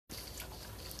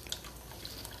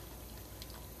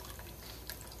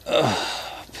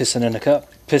Pissing in a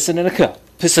cup, pissing in a cup,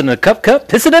 pissing in a cup,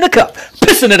 pissing in a cup,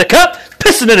 pissing in a cup,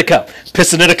 pissing in a cup,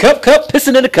 pissing in a cup,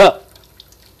 pissing in a cup.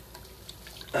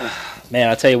 Man,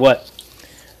 I'll tell you what,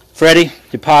 Freddie,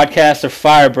 your podcasts are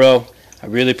fire, bro. I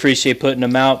really appreciate putting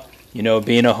them out. You know,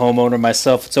 being a homeowner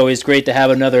myself, it's always great to have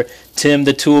another Tim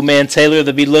the Tool Man Taylor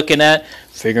to be looking at,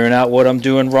 figuring out what I'm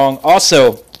doing wrong.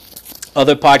 Also,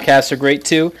 other podcasts are great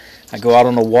too. I go out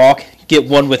on a walk, get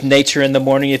one with nature in the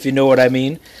morning, if you know what I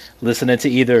mean. Listening to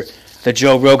either the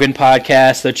Joe Rogan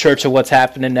podcast, the Church of What's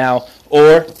Happening Now,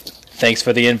 or Thanks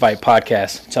for the Invite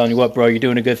podcast. I'm telling you what, bro, you're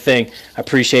doing a good thing. I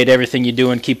appreciate everything you're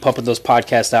doing. Keep pumping those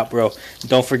podcasts out, bro. And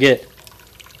don't forget,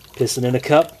 pissing in a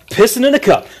cup, pissing in a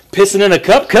cup, pissing in a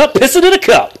cup, pissing in a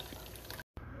cup.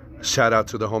 Shout out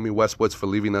to the homie Westwoods for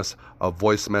leaving us a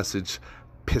voice message,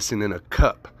 pissing in a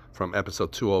cup, from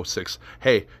episode 206.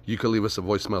 Hey, you can leave us a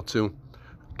voicemail too.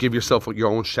 Give yourself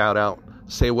your own shout out.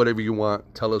 Say whatever you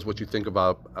want. Tell us what you think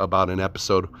about an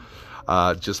episode.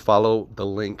 Just follow the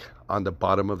link on the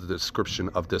bottom of the description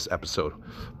of this episode.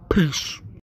 Peace.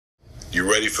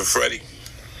 You ready for Freddie?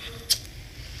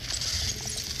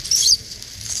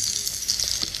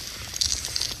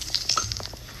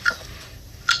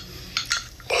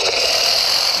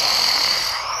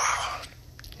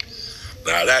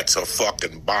 Now that's a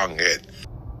fucking bong hit.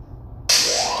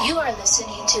 You are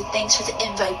listening to Thanks for the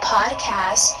Invite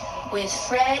podcast with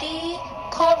Freddie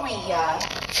Correa.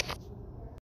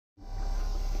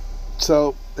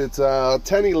 So it's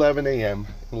 10:11 a.m.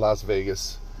 in Las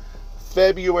Vegas,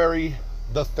 February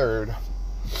the 3rd.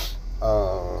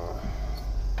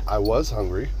 I was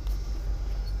hungry.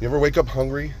 You ever wake up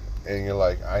hungry and you're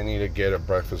like, I need to get a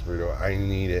breakfast burrito. I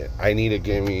need it. I need to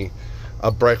give me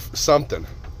a breakfast, something.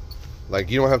 Like,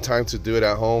 you don't have time to do it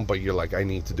at home, but you're like, I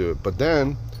need to do it. But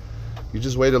then you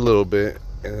just wait a little bit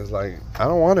and it's like, I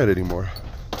don't want it anymore.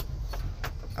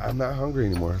 I'm not hungry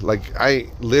anymore. Like, I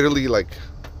literally, like,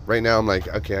 right now I'm like,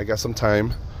 okay, I got some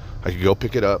time. I could go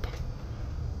pick it up.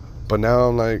 But now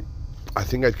I'm like, I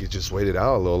think I could just wait it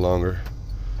out a little longer.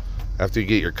 After you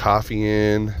get your coffee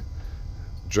in,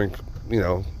 drink,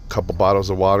 a couple bottles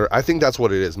of water. I think that's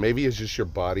what it is. Maybe it's just your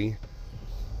body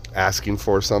asking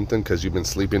for something because you've been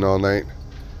sleeping all night.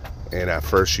 And at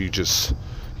first you just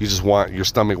want, your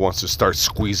stomach wants to start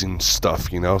squeezing stuff,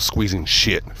 squeezing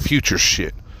shit, future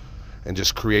shit. And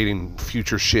just creating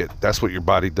future shit. That's what your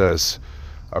body does.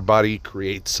 Our body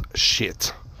creates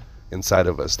shit inside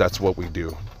of us. That's what we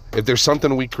do. If there's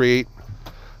something we create,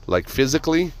 like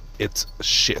physically, it's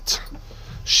shit.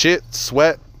 Shit,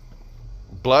 sweat,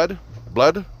 blood,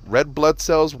 red blood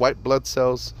cells, white blood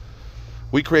cells.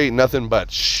 We create nothing but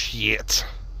shit.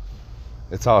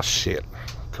 It's all shit.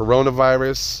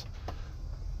 Coronavirus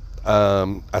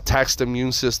attacks the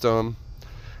immune system,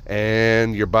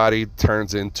 and your body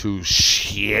turns into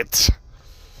shit.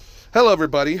 Hello,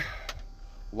 everybody.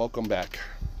 Welcome back.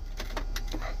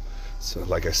 So,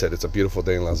 like I said, it's a beautiful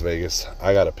day in Las Vegas.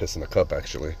 I got to piss in a cup,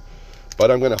 actually.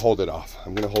 But I'm going to hold it off.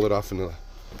 I'm going to hold it off in the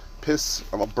piss.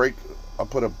 I'll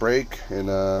put a break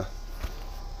and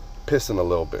piss in a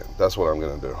little bit. That's what I'm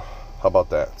going to do. How about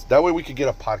that? That way we could get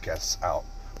a podcast out.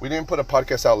 We didn't put a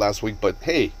podcast out last week, but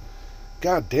hey,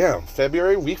 goddamn,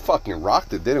 February, we fucking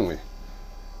rocked it, didn't we?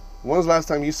 When was the last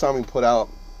time you saw me put out,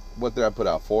 what did I put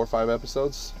out, 4 or 5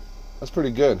 episodes? That's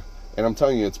pretty good. And I'm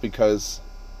telling you, it's because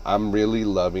I'm really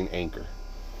loving Anchor.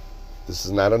 This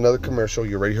is not another commercial.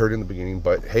 You already heard it in the beginning,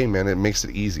 but hey, man, it makes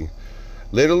it easy.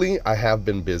 Literally, I have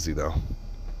been busy, though.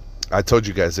 I told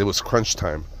you guys, it was crunch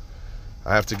time.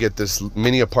 I have to get this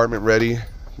mini apartment ready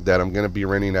that I'm going to be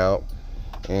renting out.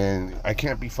 And I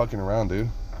can't be fucking around, dude.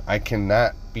 I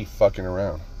cannot be fucking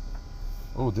around.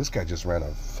 Oh, this guy just ran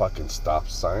a fucking stop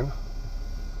sign.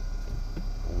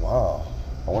 Wow.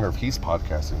 I wonder if he's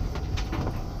podcasting.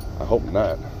 I hope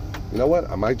not. You know what?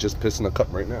 I might just piss in a cup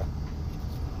right now.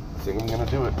 I think I'm going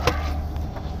to do it.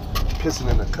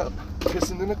 Pissing in a cup.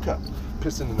 Pissing in a cup.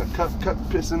 Pissing in a cup.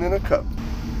 Pissing in a cup.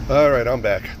 All right, I'm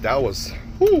back. That was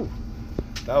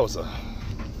a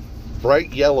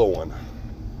bright yellow one.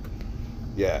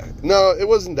 Yeah. No, it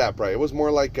wasn't that bright. It was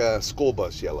more like a school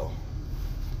bus yellow.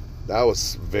 That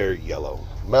was very yellow.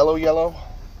 Mellow yellow.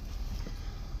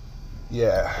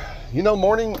 Yeah.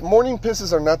 Morning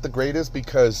pisses are not the greatest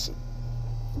because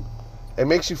it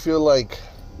makes you feel like,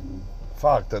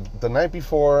 fuck, the night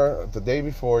before, the day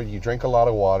before, you drank a lot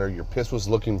of water. Your piss was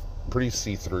looking pretty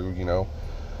see-through,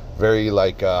 very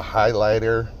like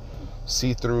highlighter,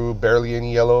 see-through, barely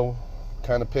any yellow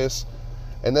kind of piss.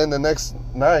 And then the next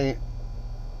night,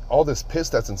 all this piss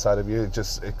that's inside of you,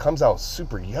 it comes out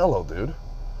super yellow, dude.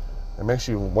 It makes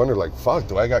you wonder, like, fuck,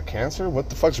 do I got cancer? What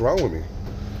the fuck's wrong with me?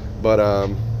 But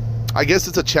I guess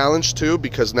it's a challenge too,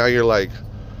 because now you're like,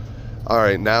 all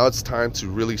right, now it's time to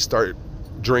really start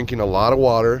drinking a lot of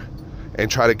water and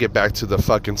try to get back to the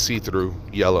fucking see-through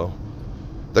yellow.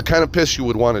 The kind of piss you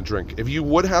would want to drink. If you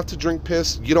would have to drink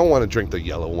piss, you don't want to drink the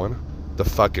yellow one. The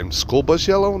fucking school bus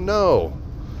yellow? No.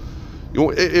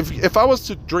 If I was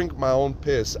to drink my own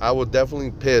piss, I would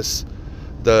definitely piss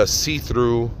the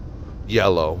see-through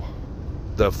yellow.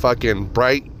 The fucking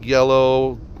bright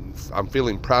yellow. I'm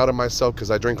feeling proud of myself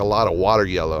because I drink a lot of water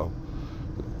yellow.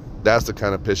 That's the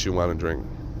kind of piss you want to drink.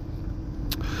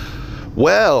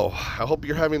 Well, I hope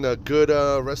you're having a good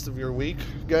rest of your week,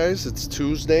 guys. It's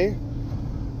Tuesday.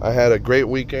 I had a great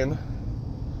weekend.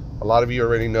 A lot of you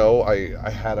already know I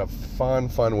had a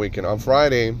fun weekend. On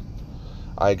Friday,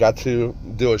 I got to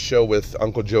do a show with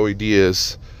Uncle Joey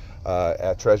Diaz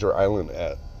at Treasure Island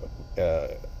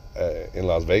in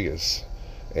Las Vegas.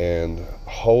 And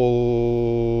holy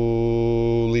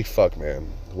fuck, man,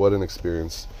 what an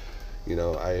experience. You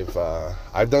know,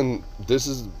 I've done, this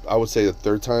is, I would say, the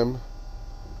third time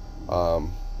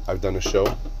I've done a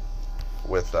show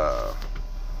with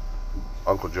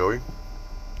Uncle Joey.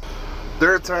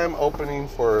 Third time opening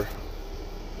for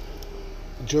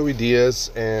Joey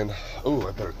Diaz, and oh,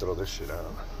 I better throw this shit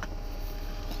out.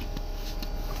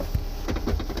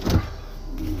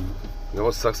 You know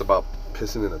what sucks about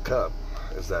pissing in a cup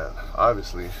is that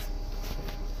obviously,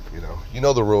 you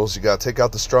know the rules. You gotta take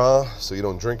out the straw so you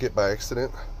don't drink it by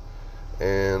accident.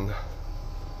 And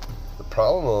the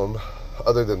problem,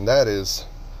 other than that, is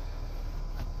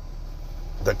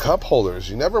the cup holders.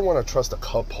 You never want to trust a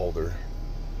cup holder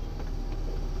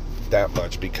that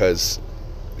much, because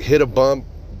hit a bump,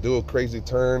 do a crazy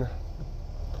turn,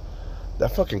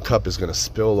 that fucking cup is gonna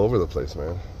spill all over the place,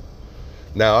 man.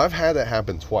 Now, I've had that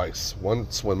happen twice.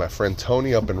 Once when my friend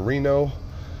Tony up in Reno,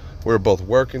 we were both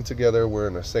working together. We're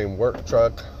in the same work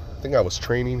truck. I think I was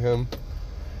training him.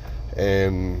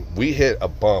 And we hit a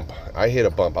bump. I hit a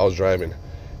bump. I was driving.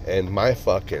 And my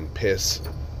fucking piss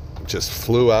just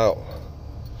flew out.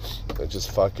 It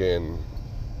just fucking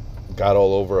got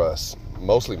all over us.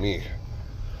 Mostly me.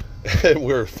 And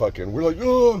we're like,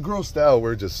 oh, grossed out.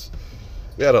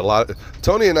 We had a lot.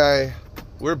 Tony and I,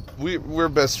 we're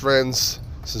best friends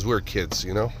since we were kids,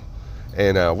 you know?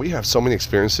 And we have so many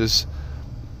experiences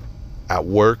at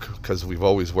work because we've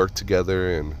always worked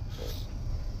together, and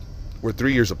we're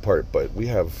 3 years apart, but we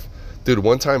have, dude,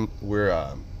 one time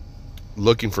we're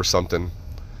looking for something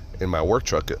in my work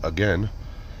truck again,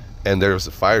 and there was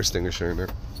a fire extinguisher in there.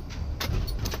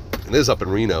 And this is up in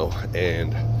Reno,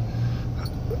 and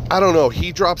I don't know,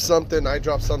 he dropped something, I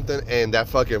dropped something, and that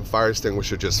fucking fire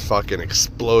extinguisher just fucking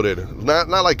exploded. Not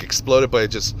like exploded,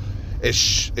 but it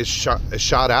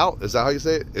shot out. Is that how you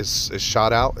say it? It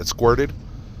shot out. It squirted.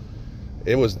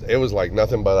 It was like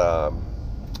nothing but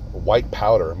white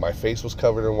powder. My face was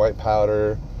covered in white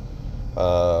powder.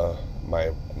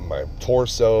 My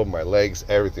torso, my legs,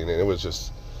 everything, and it was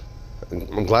just.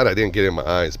 I'm glad I didn't get it in my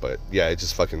eyes, but yeah, it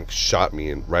just fucking shot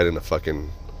me right in the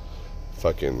fucking.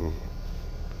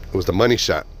 It was the money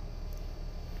shot.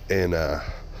 And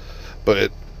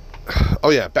but oh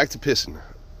yeah, back to pissing,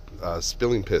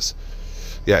 spilling piss.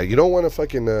 Yeah, you don't want to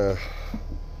fucking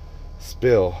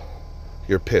spill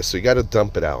your piss, so you got to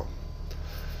dump it out.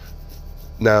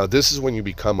 Now this is when you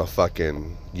become a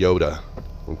fucking Yoda,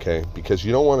 okay? Because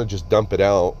you don't want to just dump it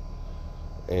out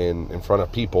in front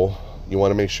of people. You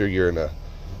want to make sure you're in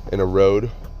a road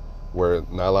where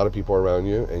not a lot of people are around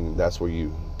you, and that's where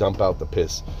you dump out the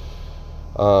piss.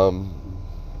 And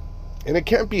it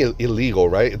can't be illegal,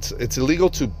 right? It's illegal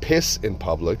to piss in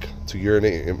public, to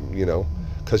urinate, you know,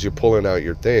 because you're pulling out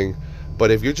your thing. But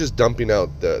if you're just dumping out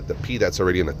the pee that's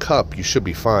already in the cup, you should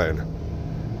be fine.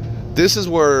 This is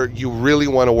where you really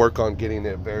want to work on getting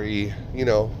it very, you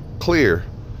know, clear.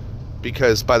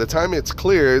 Because by the time it's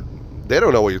clear, they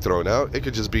don't know what you're throwing out. It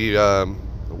could just be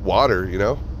water, you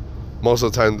know. Most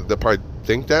of the time, they'll probably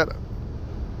think that.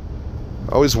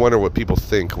 I always wonder what people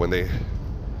think when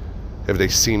if they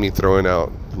see me throwing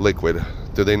out liquid.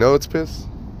 Do they know it's piss?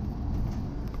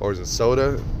 Or is it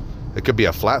soda? It could be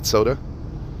a flat soda.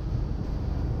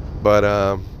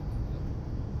 But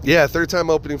yeah, third time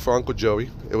opening for Uncle Joey.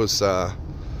 It was an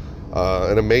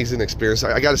amazing experience.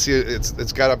 I gotta see it.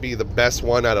 It's gotta be the best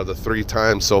one out of the 3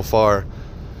 times so far.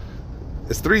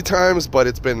 It's 3 times, but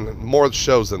it's been more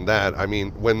shows than that. I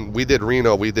mean, when we did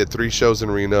Reno, we did 3 shows in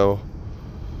Reno,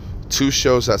 2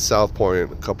 shows at South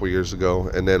Point a couple years ago,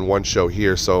 and then 1 show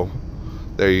here. So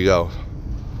there you go,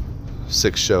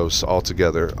 6 shows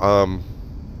altogether.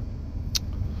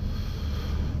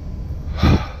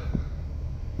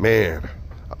 Man,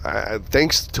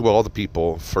 thanks to all the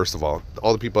people, first of all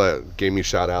the people that gave me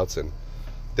shout outs and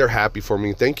they're happy for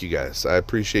me. Thank you guys. I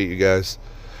appreciate you guys.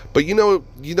 But you know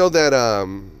that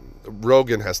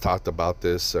Rogan has talked about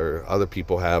this, or other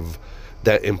people have,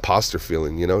 that imposter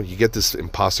feeling. You know, you get this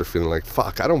imposter feeling like,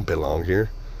 fuck, I don't belong here.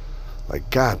 Like,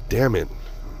 god damn it.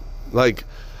 Like,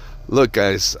 look,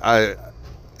 guys,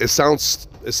 it sounds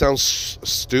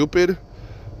stupid,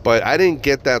 but I didn't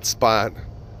get that spot.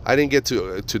 I didn't get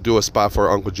to do a spot for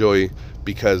Uncle Joey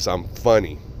because I'm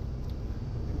funny.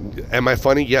 Am I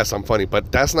funny? Yes, I'm funny,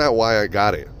 but that's not why I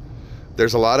got it.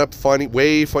 There's a lot of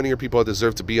way funnier people that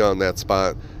deserve to be on that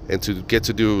spot and to get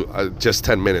to do just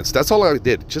 10 minutes. That's all I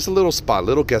did. Just a little spot,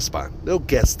 little guest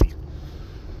guesty.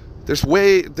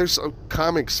 There's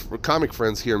comic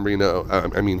friends here in Reno.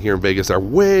 Here in Vegas are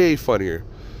way funnier.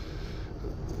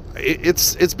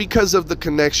 It's because of the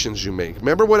connections you make.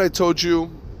 Remember what I told you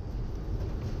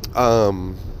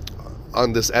on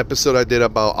this episode I did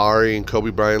about Ari and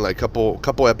Kobe Bryant, like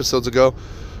couple episodes ago?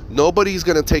 Nobody's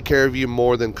gonna take care of you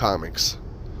more than comics.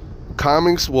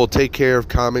 Comics will take care of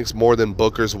comics more than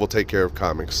bookers will take care of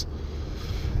comics,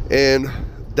 and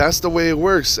that's the way it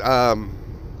works.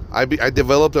 I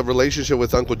developed a relationship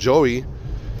with Uncle Joey,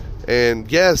 and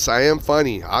yes, I am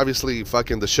funny. Obviously,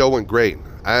 fucking the show went great.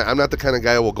 I'm not the kind of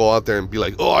guy who will go out there and be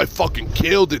like, oh, I fucking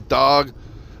killed it, dog.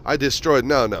 I destroyed.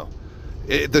 No.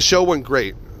 The show went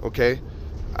great, okay?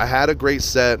 I had a great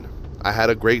set. I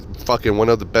had a great fucking one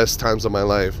of the best times of my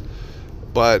life.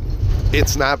 But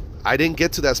it's not, I didn't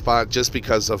get to that spot just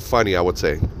because of funny, I would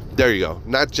say. There you go.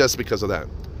 Not just because of that.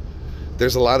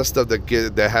 There's a lot of stuff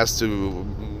that has to,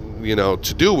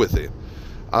 to do with it.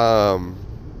 I've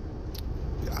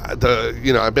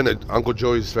been an Uncle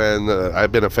Joey's fan.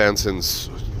 I've been a fan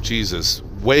since, Jesus,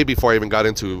 way before I even got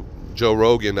into Joe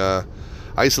Rogan. I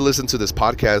used to listen to this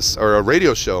podcast, or a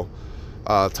radio show,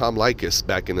 Tom Leykis,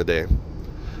 back in the day.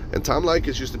 And Tom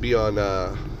Leykis used to be on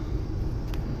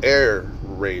air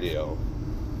radio.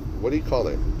 What do you call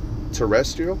it?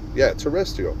 Terrestrial? Yeah,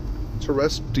 terrestrial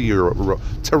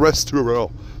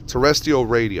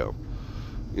radio.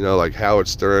 Like Howard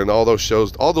Stern, all those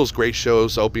shows, all those great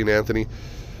shows, Opie and Anthony.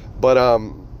 But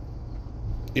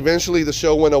eventually the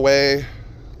show went away.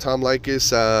 Tom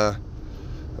Leykis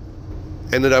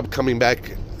ended up coming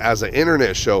back as an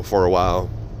internet show for a while.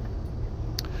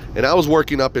 And I was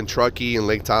working up in Truckee and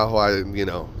Lake Tahoe,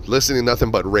 listening to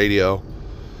nothing but radio.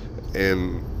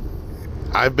 And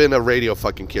I've been a radio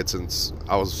fucking kid since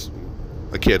I was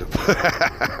a kid.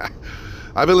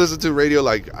 I've been listening to radio,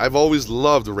 like, I've always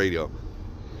loved radio.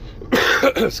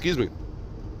 Excuse me.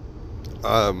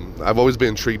 I've always been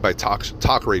intrigued by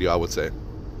talk radio, I would say.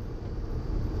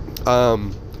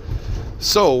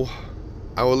 So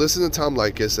I would listen to Tom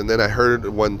Leykis, and then I heard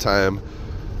one time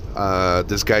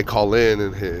this guy call in,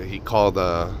 and he called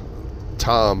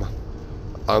Tom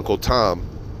Uncle Tom,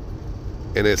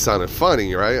 and it sounded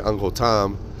funny, right? Uncle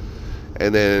Tom.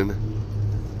 And then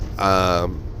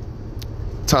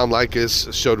Tom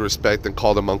Leykis showed respect and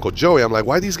called him Uncle Joey. I'm like,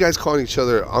 why are these guys calling each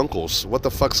other uncles? What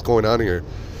the fuck's going on here?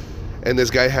 And this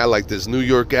guy had like this New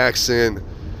York accent,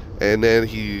 and then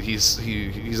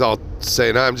he's all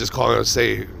saying, I'm just calling to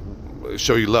say,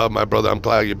 show you love, my brother. I'm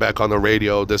glad you're back on the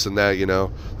radio, this and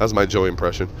that, That's my Joey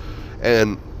impression.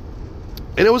 And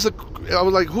I was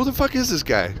like, who the fuck is this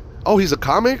guy? Oh, he's a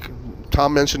comic?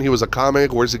 Tom mentioned he was a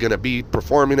comic. Where's he gonna be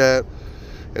performing at?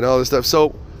 And all this stuff.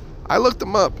 So I looked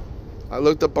him up. I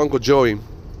looked up Uncle Joey,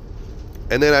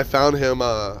 and then I found him,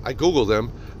 I Googled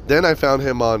him. Then I found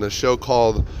him on a show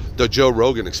called The Joe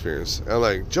Rogan Experience. And I'm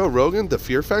like, Joe Rogan, the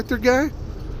Fear Factor guy?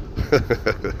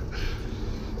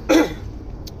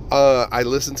 I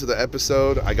listened to the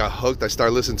episode. I got hooked. I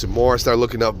started listening to more. I started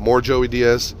looking up more Joey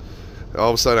Diaz. All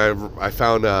of a sudden, I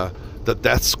found the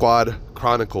Death Squad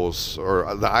Chronicles,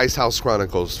 or the Ice House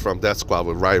Chronicles from Death Squad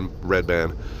with Ryan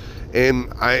Redband.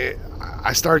 And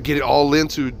I started getting all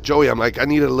into Joey. I'm like, I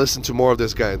need to listen to more of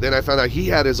this guy. Then I found out he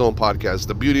had his own podcast,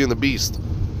 The Beauty and the Beast,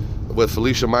 with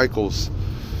Felicia Michaels.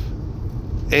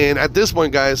 And at this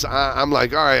point, guys, I'm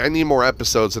like, all right, I need more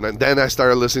episodes. And then I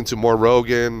started listening to more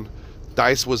Rogan.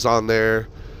 Dice was on there.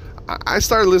 I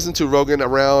started listening to Rogan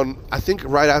around, I think,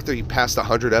 right after he passed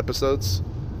 100 episodes.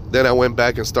 Then I went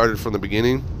back and started from the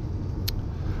beginning.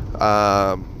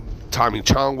 Tommy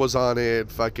Chong was on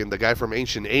it. Fucking the guy from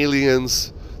Ancient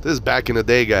Aliens. This is back in the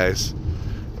day, guys.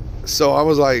 So I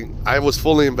was like, I was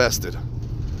fully invested.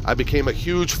 I became a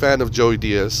huge fan of Joey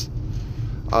Diaz.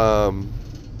 And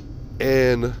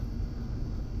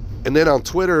then on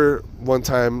Twitter one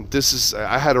time,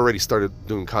 I had already started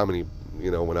doing comedy,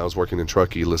 when I was working in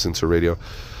Truckee, listening to radio.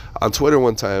 On Twitter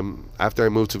one time, after I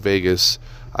moved to Vegas,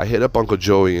 I hit up Uncle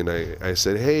Joey and I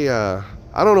said, hey, I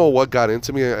don't know what got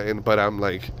into me, but I'm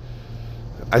like,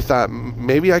 I thought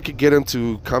maybe I could get him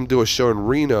to come do a show in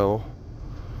Reno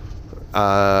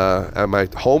at my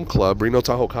home club, Reno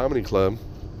Tahoe Comedy Club.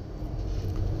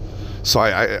 So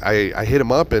I hit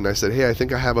him up and I said, hey, I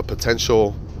think I have a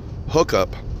potential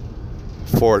hookup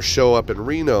for a show up in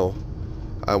Reno.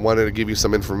 I wanted to give you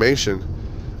some information.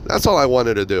 That's all I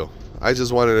wanted to do. I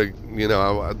just wanted to, you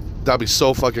know, that'd be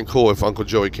so fucking cool if Uncle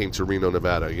Joey came to Reno,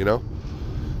 Nevada, you know?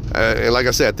 And like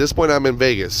I said, at this point I'm in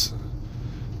Vegas.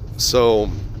 So,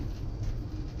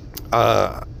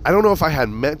 I don't know if I had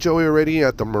met Joey already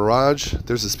at the Mirage.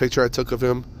 There's this picture I took of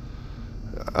him.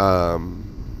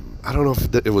 I don't know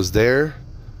if it was there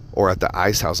or at the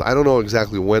Ice House. I don't know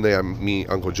exactly when I meet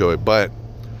Uncle Joey, but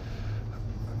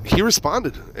he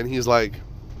responded and he's like,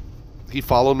 he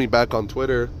followed me back on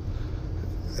Twitter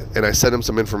and I sent him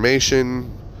some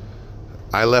information.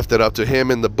 I left it up to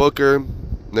him and the booker.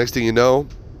 Next thing you know,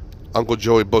 Uncle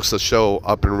Joey books a show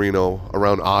up in Reno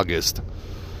around August.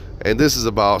 And this is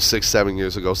about 6-7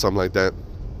 years ago, something like that.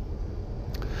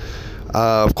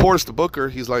 Of course, the booker,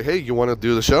 he's like, hey, you want to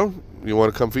do the show? You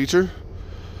want to come feature?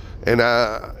 And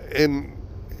I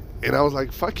was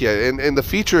like, fuck yeah. And the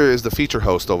feature is the feature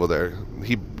host over there.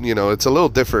 He, you know, it's a little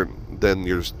different than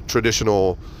your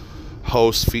traditional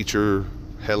host, feature,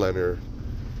 headliner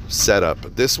setup.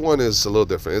 This one is a little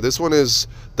different. This one is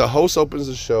the host opens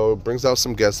the show, brings out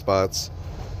some guest spots,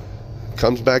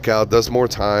 comes back out, does more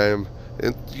time,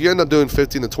 and you end up doing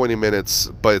 15 to 20 minutes,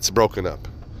 but it's broken up.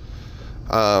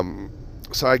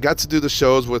 So I got to do the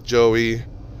shows with Joey,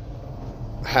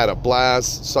 had a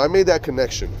blast. So I made that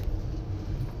connection.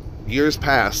 Years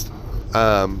passed.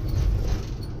 A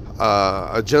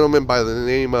gentleman by the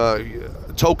name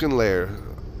Token Lair,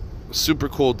 super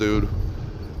cool dude.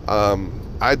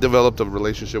 I developed a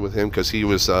relationship with him because he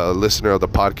was a listener of the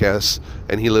podcast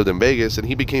and he lived in Vegas and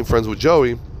he became friends with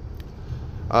Joey.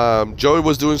 Joey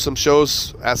was doing some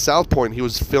shows at South Point. He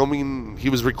was filming, he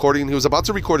was recording, he was about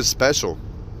to record his special.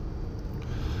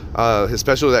 His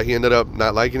special that he ended up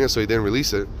not liking it, so he didn't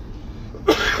release it.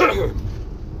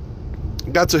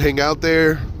 Got to hang out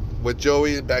there with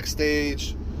Joey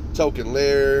backstage, Token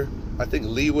Lair. I think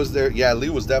Lee was there. Yeah, Lee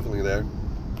was definitely there.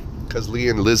 Because Lee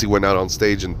and Lizzie went out on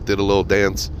stage and did a little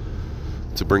dance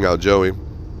to bring out Joey.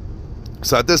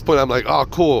 So at this point, I'm like, oh,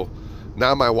 cool.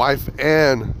 Now my wife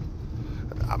and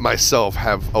myself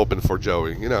have opened for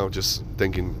Joey. You know, just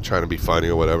thinking, trying to be funny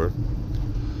or whatever.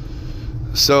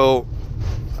 So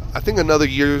I think another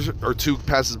year or two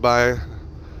passes by.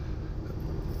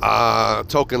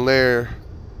 Token Lair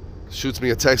shoots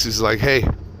me a text. He's like, hey,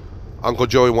 Uncle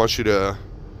Joey wants you to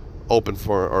open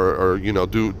for, or you know,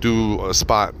 do a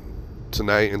spot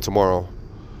tonight and tomorrow.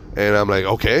 And I'm like,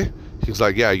 okay. He's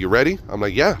like, yeah, you ready? I'm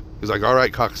like, yeah. He's like, all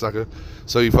right, cocksucker.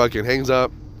 So he fucking hangs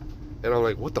up and I'm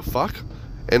like, what the fuck?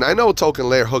 And I know Token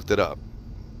Lair hooked it up.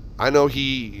 I know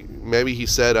maybe he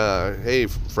said, hey,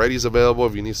 Freddie's available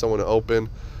if you need someone to open.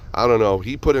 I don't know.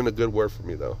 He put in a good word for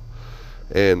me though.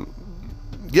 And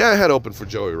yeah, I had opened for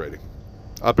Joey already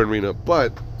up in Reno,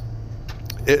 but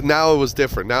now it was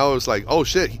different. Now it was like, oh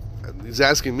shit, he's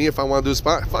asking me if I want to do a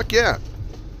spot. Fuck yeah.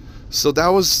 So that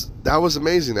was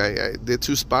amazing. I did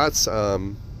 2 spots. Shit,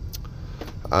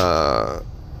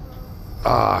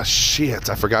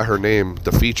 I forgot her name.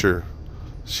 The feature,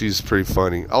 she's pretty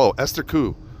funny. Oh, Esther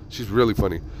Koo, she's really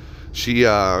funny. She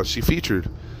featured,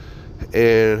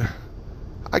 and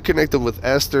I connected with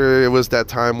Esther. It was that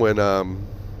time when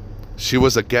she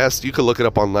was a guest. You could look it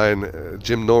up online.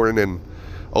 Jim Norton and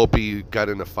Opie got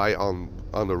in a fight on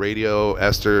the radio.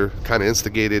 Esther kind of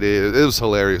instigated it. It was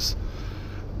hilarious.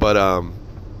 But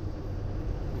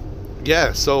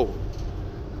yeah, so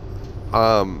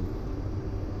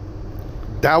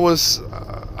that was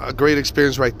a great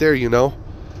experience right there, you know.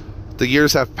 The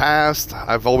years have passed.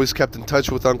 I've always kept in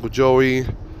touch with Uncle Joey.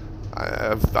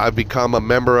 I've become a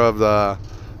member of the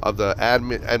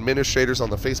administrators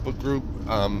on the Facebook group,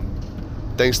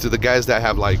 thanks to the guys that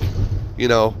have, like, you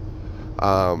know,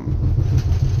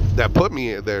 that put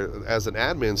me there as an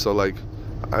admin. So like,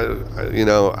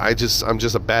 I'm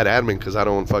just a bad admin because I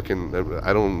don't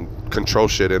control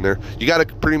shit in there. You got to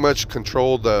pretty much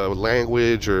control the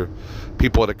language or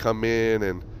people that come in,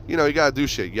 and you know, you got to do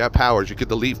shit. You have powers. You could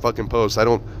delete fucking posts. I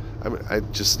don't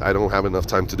have enough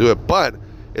time to do it, but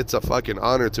it's a fucking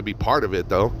honor to be part of it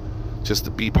though, just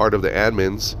to be part of the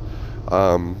admins.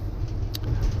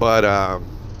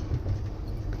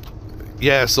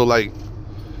 Yeah, so like,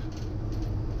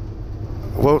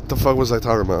 what the fuck was I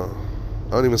talking about?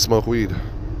 I don't even smoke weed.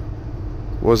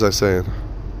 What was I saying?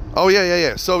 Oh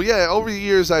yeah. So yeah, over the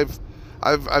years I've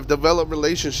developed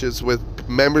relationships with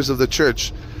members of the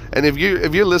church. And if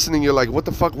you're listening, you're like, what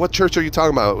the fuck? What church are you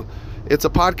talking about? It's a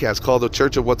podcast called The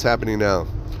Church of What's Happening Now,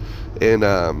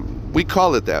 and we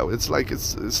call it that. It's like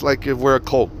if we're a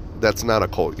cult that's not a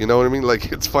cult. You know what I mean?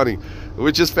 Like, it's funny.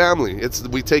 We're just family.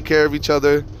 We take care of each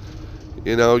other.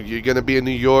 You know, you're gonna be in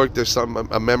New York. There's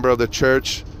a member of the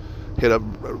church. Hit up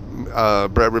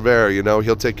Brett Rivera. You know,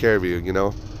 he'll take care of you. You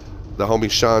know, the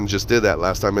homie Sean just did that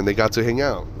last time, and they got to hang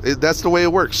out. That's the way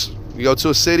it works. You go to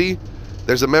a city.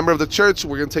 There's a member of the church.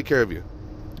 We're gonna take care of you.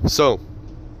 So,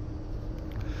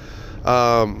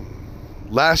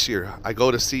 last year I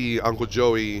go to see Uncle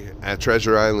Joey at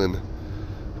Treasure Island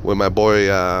with my boy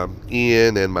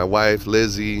Ian and my wife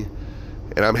Lizzie,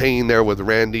 and I'm hanging there with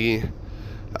Randy,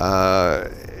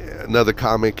 another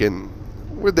comic, and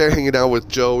we're there hanging out with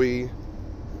Joey.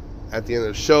 At the end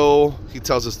of the show, he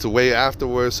tells us to wait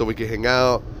afterwards so we can hang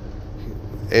out.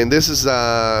 And this is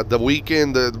the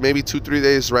weekend, maybe 2-3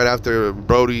 days right after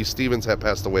Brody Stevens had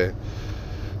passed away.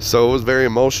 So it was very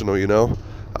emotional, you know.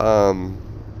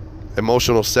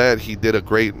 Emotional set. He did a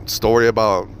great story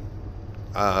about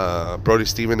Brody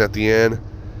Stevens at the end.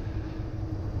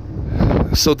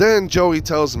 So then Joey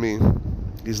tells me,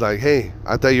 he's like, hey,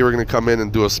 I thought you were going to come in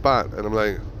and do a spot. And I'm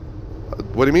like,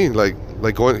 what do you mean? Like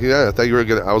going, yeah, I thought you were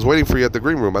going to, I was waiting for you at the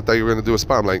green room. I thought you were going to do a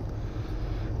spot. I'm like,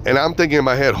 and I'm thinking in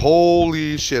my head,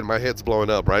 holy shit, my head's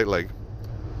blowing up, right? Like,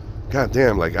 god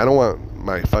damn, like, I don't want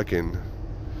my fucking,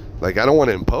 like, I don't want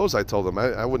to impose. I told him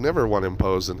I would never want to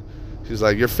impose. And she's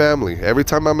like, you're family. Every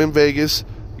time I'm in Vegas,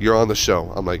 you're on the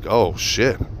show. I'm like, oh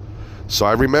shit. So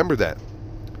I remember that.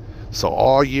 So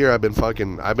all year I've been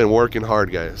working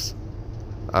hard, guys.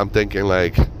 I'm thinking,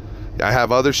 like, I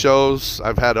have other shows.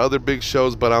 I've had other big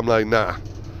shows, but I'm like, nah.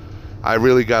 I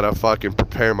really gotta fucking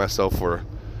prepare myself for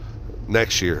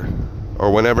next year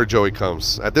or whenever Joey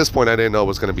comes. At this point, I didn't know it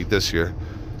was gonna be this year.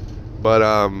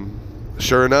 But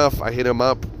sure enough, I hit him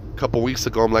up a couple weeks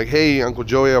ago. I'm like, hey, Uncle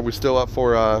Joey, are we still up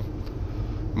for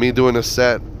me doing a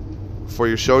set for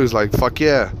your show? He's like, fuck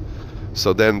yeah.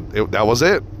 So then that was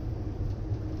it.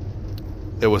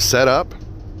 It was set up.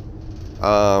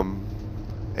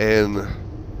 And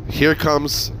here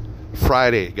comes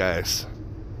Friday, guys.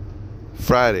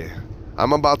 Friday.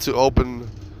 I'm about to open.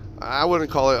 I wouldn't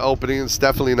call it opening. It's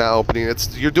definitely not opening.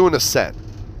 You're doing a set.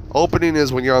 Opening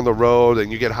is when you're on the road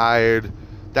and you get hired.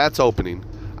 That's opening.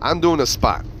 I'm doing a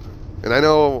spot. And I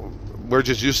know we're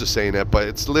just used to saying that, but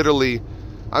it's literally,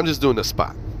 I'm just doing a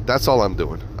spot. That's all I'm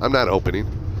doing. I'm not opening.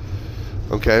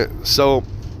 Okay? So,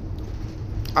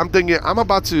 I'm thinking, I'm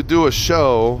about to do a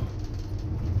show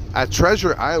at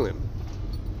Treasure Island.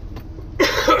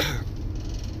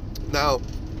 Now,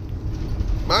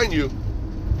 mind you,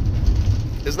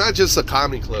 it's not just a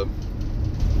comedy club.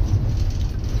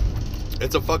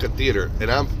 It's a fucking theater.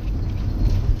 And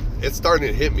it's starting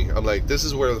to hit me. I'm like, this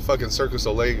is where the fucking Cirque du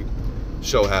Soleil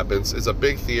show happens. It's a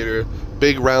big theater,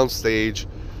 big round stage.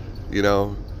 You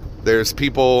know, there's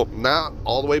people not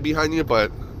all the way behind you,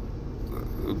 but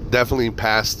definitely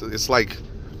past. It's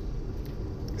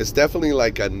definitely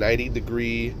like a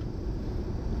 90-degree,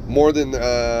 more than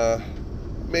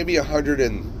maybe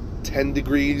 110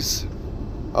 degrees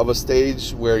of a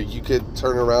stage where you could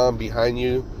turn around behind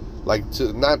you, like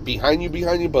to not behind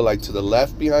you, but like to the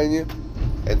left behind you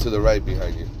and to the right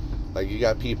behind you. Like, you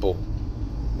got people,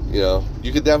 you know,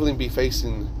 you could definitely be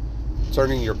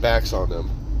turning your backs on them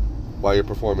while you're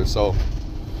performing. So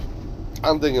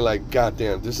I'm thinking, like,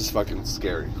 goddamn, this is fucking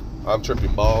scary. I'm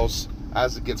tripping balls.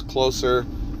 As it gets closer,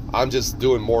 I'm just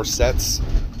doing more sets.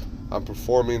 I'm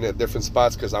performing at different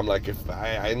spots because I'm like, if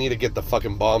I need to get the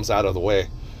fucking bombs out of the way,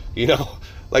 you know.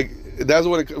 Like, that's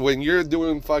when you're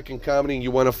doing fucking comedy,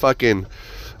 you want to fucking,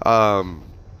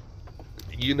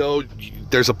 you know,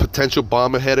 there's a potential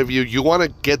bomb ahead of you. You want to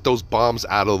get those bombs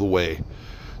out of the way.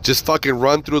 Just fucking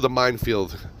run through the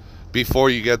minefield before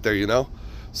you get there, you know.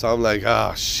 So I'm like,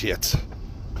 ah, shit,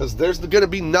 because there's gonna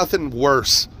be nothing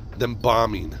worse than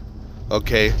bombing.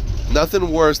 Okay, nothing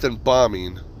worse than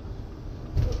bombing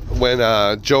when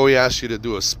Joey asks you to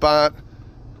do a spot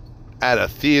at a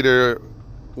theater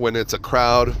when it's a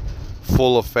crowd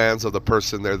full of fans of the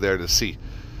person they're there to see.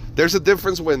 There's a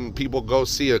difference when people go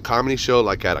see a comedy show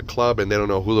like at a club and they don't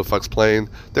know who the fuck's playing.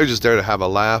 They're just there to have a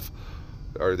laugh,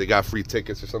 or they got free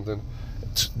tickets or something.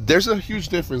 There's a huge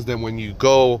difference than when you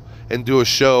go and do a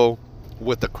show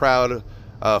with the crowd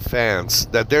of fans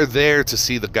that they're there to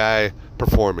see the guy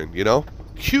performing, you know?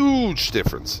 Huge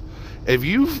difference.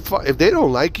 If they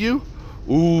don't like you,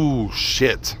 ooh,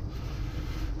 shit.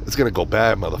 It's gonna go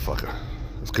bad, motherfucker.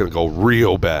 It's gonna go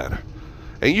real bad.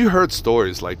 And you heard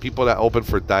stories, like people that open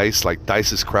for Dice, like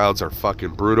Dice's crowds are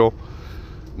fucking brutal.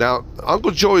 Now,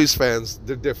 Uncle Joey's fans,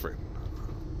 they're different.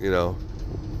 You know,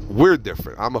 we're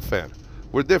different. I'm a fan.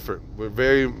 We're different. We're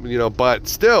very, but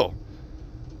still,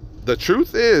 the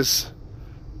truth is,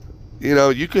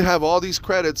 you could have all these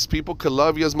credits. People could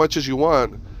love you as much as you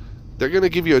want. They're going to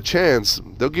give you a chance.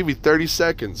 They'll give you 30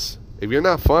 seconds. If you're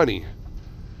not funny,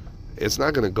 it's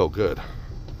not going to go good.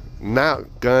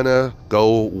 Not going to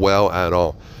go well at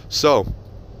all. So,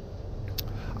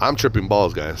 I'm tripping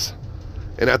balls, guys.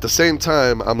 And at the same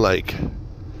time, I'm like,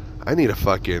 I need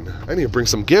to bring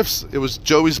some gifts. It was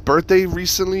Joey's birthday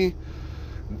recently.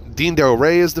 Dean Del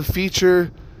Rey is the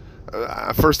feature.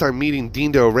 First time meeting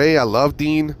Dean Del Rey. I love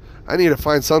Dean. I need to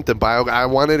find something, but I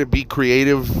wanted to be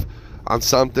creative on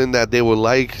something that they would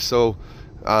like. So,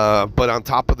 but on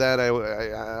top of that,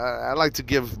 I like to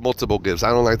give multiple gifts.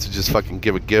 I don't like to just fucking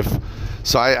give a gift.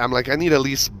 So I'm like, I need at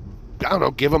least, I don't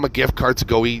know, give them a gift card to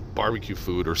go eat barbecue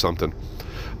food or something.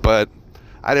 But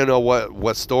I don't know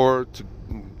what store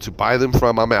to buy them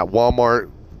from. I'm at Walmart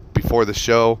before the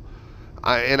show.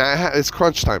 It's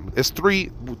crunch time. It's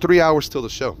three hours till the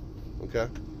show. Okay?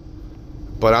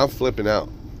 But I'm flipping out.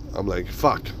 I'm like,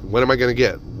 fuck, what am I going to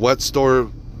get? What store,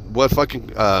 what fucking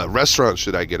restaurant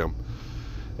should I get them?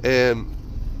 And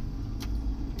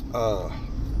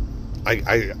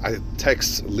I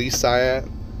text Lee Syatt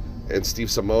and Steve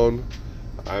Simone.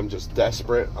 I'm just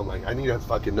desperate. I'm like, I need to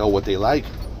fucking know what they like.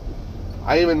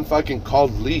 I even fucking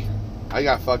called Lee. I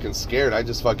got fucking scared. I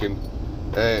just fucking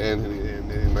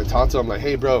and I talked to him like,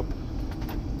 hey bro,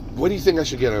 what do you think I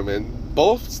should get him? And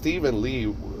both Steve and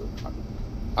Lee,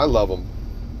 I love them.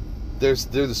 They're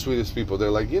the sweetest people. They're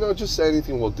like, just say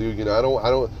anything will do. I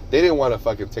don't. They didn't want to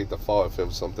fucking take the fall if it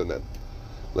was something that,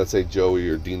 let's say, Joey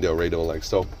or Dean Del Rey don't like.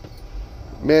 So,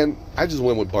 man, I just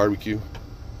went with barbecue.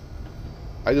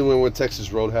 I just went with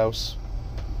Texas Roadhouse.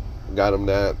 Got him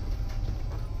that.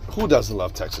 Who doesn't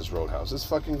love Texas Roadhouse? It's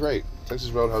fucking great. Texas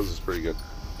Roadhouse is pretty good.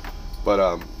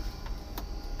 But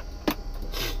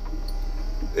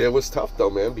it was tough though,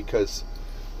 man, because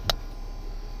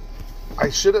I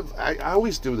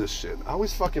always do this shit. I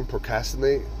always fucking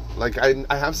procrastinate. Like I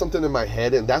have something in my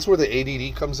head, and that's where the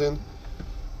ADD comes in.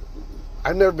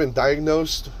 I've never been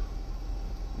diagnosed,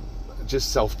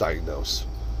 just self-diagnosed,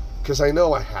 because I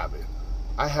know I have it.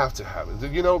 I have to have it.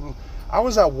 I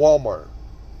was at Walmart.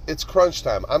 It's crunch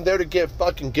time. I'm there to get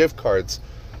fucking gift cards.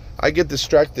 I get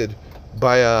distracted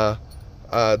by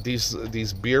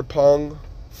these beer pong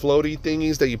floaty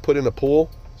thingies that you put in a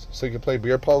pool so you can play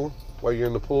beer pong while you're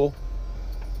in the pool.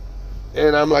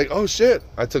 And I'm like, oh shit.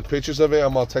 I took pictures of it.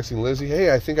 I'm all texting Lizzie,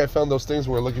 hey, I think I found those things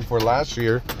we were looking for last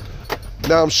year.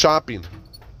 Now I'm shopping.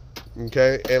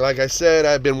 Okay? And like I said,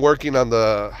 I've been working on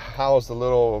the house, the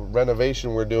little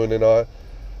renovation we're doing and all.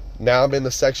 Now I'm in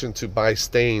the section to buy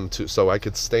stain so I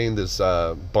could stain this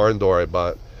barn door I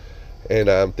bought. And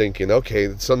I'm thinking,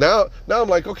 okay, so now I'm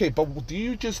like, okay, but do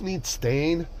you just need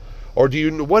stain? Or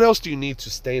what else do you need to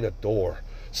stain a door?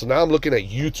 So now I'm looking at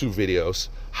YouTube videos,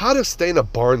 how to stain a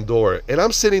barn door. And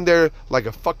I'm sitting there like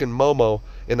a fucking Momo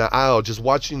in the aisle just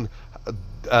watching,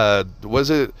 DIY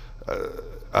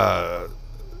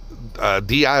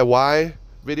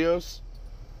videos?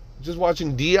 Just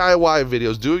watching DIY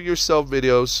videos, do-it-yourself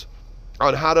videos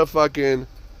on how to fucking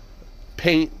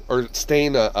paint or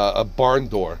stain a barn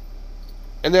door.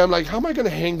 And then I'm like, how am I going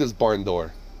to hang this barn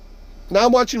door? Now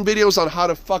I'm watching videos on how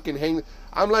to fucking hang.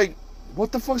 I'm like,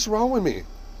 what the fuck's wrong with me?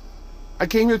 I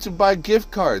came here to buy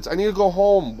gift cards. I need to go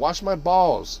home, wash my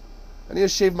balls. I need to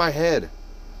shave my head.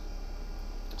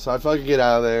 So I fucking get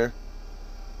out of there.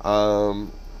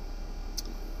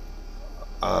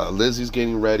 Lizzie's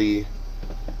getting ready.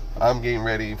 I'm getting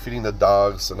ready, feeding the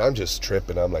dogs, and I'm just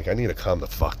tripping. I'm like, I need to calm the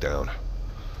fuck down.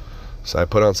 So I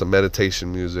put on some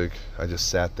meditation music. I just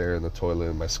sat there in the toilet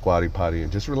in my squatty potty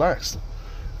and just relaxed.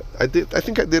 I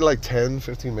think I did like 10,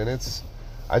 15 minutes.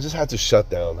 I just had to shut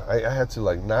down. I had to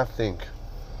like not think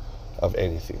of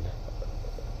anything.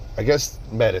 I guess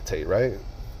meditate, right?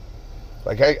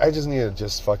 Like I just need to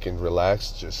just fucking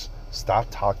relax, just stop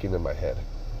talking in my head.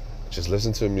 Just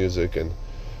listen to the music, and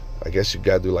I guess you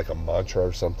gotta do like a mantra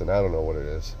or something. I don't know what it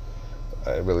is.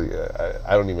 I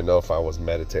don't even know if I was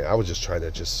meditating. I was just trying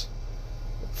to just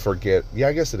forget. Yeah,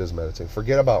 I guess it is meditating.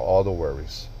 Forget about all the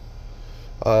worries.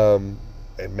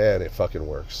 And man, it fucking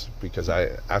works, because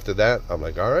after that I'm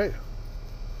like, all right,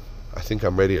 I think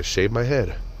I'm ready to shave my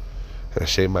head. And I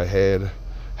shaved my head,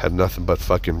 had nothing but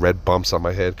fucking red bumps on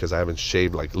my head because I haven't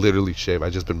shaved, like literally shaved.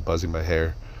 I just been buzzing my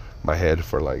head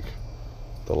for like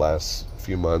the last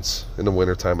few months. In the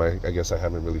wintertime, I guess I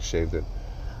haven't really shaved it.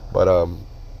 But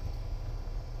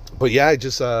yeah, I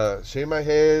just shaved my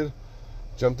head,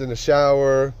 jumped in the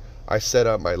shower. I set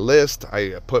up my list.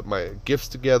 I put my gifts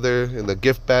together in the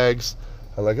gift bags.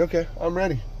 I'm like, okay, I'm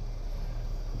ready.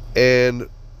 And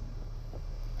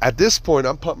at this point,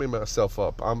 I'm pumping myself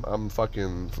up. I'm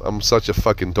such a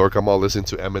fucking dork. I'm all listening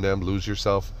to Eminem, Lose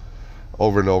Yourself,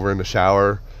 over and over in the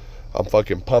shower. I'm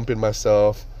fucking pumping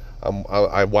myself.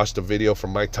 I watched a video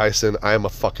from Mike Tyson. I'm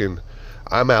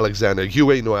Alexander.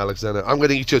 You ain't no Alexander. I'm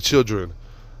gonna eat your children.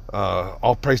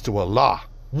 All praise to Allah.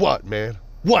 What, man?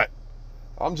 What?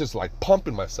 I'm just like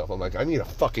pumping myself. I'm like, I need to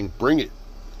fucking bring it.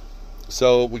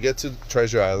 So we get to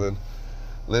Treasure Island.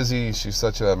 Lizzie, she's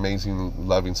such an amazing,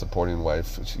 loving, supporting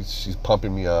wife. She's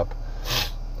pumping me up.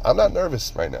 I'm not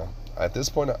nervous right now. At this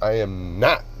point, I am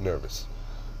not nervous.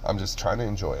 I'm just trying to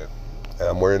enjoy it. And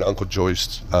I'm wearing Uncle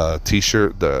Joey's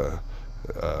t-shirt. If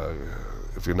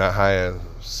you're not high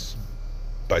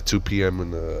by 2 p.m.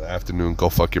 in the afternoon, go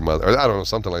fuck your mother. Or I don't know,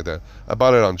 something like that. I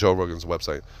bought it on Joe Rogan's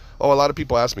website. Oh, a lot of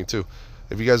people ask me too.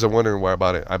 If you guys are wondering where I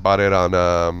bought it on,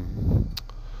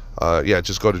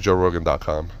 just go to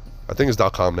joerogan.com. I think it's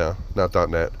 .com now, not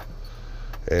 .net.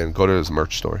 And go to his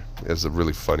merch store. It's a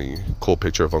really funny, cool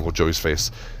picture of Uncle Joey's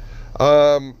face.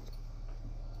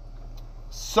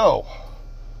 So,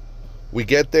 we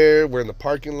get there. We're in the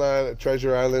parking lot at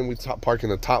Treasure Island. We park in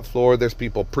the top floor. There's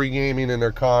people pre-gaming in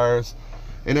their cars.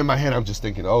 And in my head, I'm just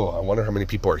thinking, oh, I wonder how many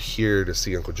people are here to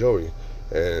see Uncle Joey.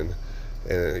 And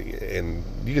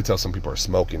you can tell some people are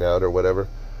smoking out or whatever.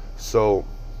 So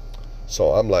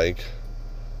I'm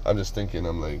just thinking,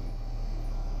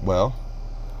 well,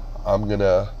 I'm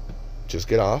gonna just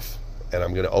get off and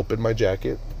I'm gonna open my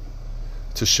jacket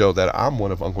to show that I'm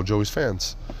one of Uncle Joey's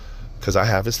fans, because I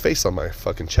have his face on my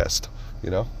fucking chest,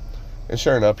 And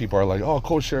sure enough, people are like, oh,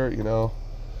 cool shirt, And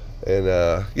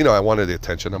I wanted the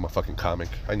attention. I'm a fucking comic.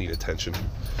 I need attention.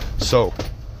 So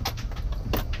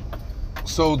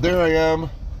there I am,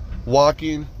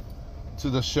 walking to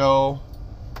the show.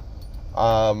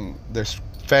 There's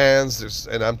fans,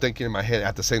 and I'm thinking in my head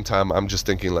at the same time, I'm just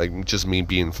thinking like just me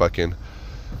being fucking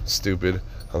stupid.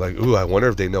 I'm like, ooh, I wonder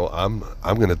if they know I'm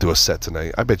gonna do a set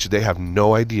tonight. I bet you they have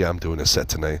no idea I'm doing a set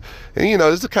tonight. And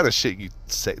this is the kind of shit you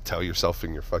tell yourself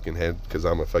in your fucking head, because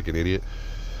I'm a fucking idiot.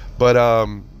 But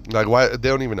why they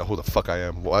don't even know who the fuck I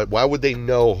am? Why would they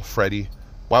know, Freddie?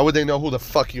 Why would they know who the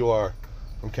fuck you are?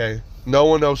 Okay, no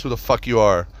one knows who the fuck you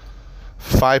are.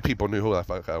 5 people knew who the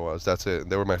fuck I was. That's it.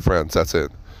 They were my friends. That's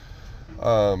it.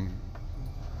 Where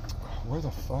the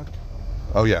fuck?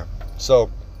 Oh yeah. So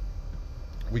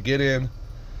we get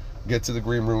to the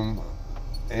green room,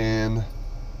 and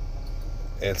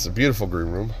it's a beautiful green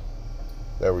room.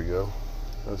 There we go.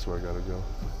 That's where I gotta go.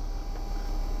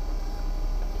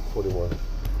 41.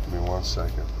 Give me 1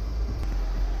 second.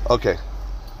 Okay.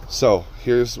 So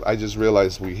I just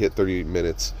realized we hit 38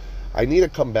 minutes. I need to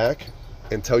come back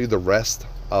and tell you the rest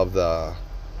of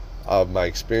my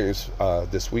experience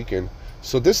this weekend.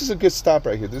 So this is a good stop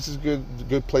right here. This is a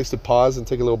good place to pause and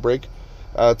take a little break.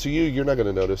 To you, you're not going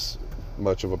to notice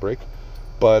much of a break.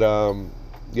 But I'm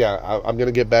going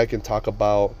to get back and talk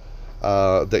about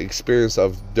the experience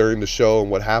of during the show and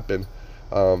what happened,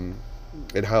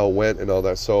 and how it went and all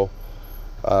that. So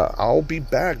I'll be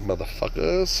back,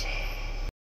 motherfuckers.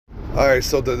 All right,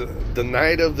 so the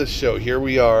night of the show, here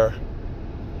we are.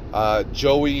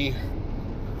 Joey,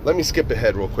 let me skip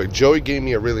ahead real quick. Joey gave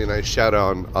me a really nice shout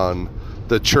out on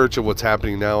the church of what's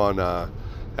happening now on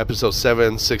episode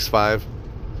 765,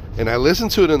 and I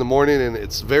listened to it in the morning, and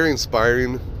it's very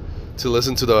inspiring to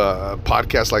listen to the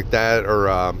podcast like that,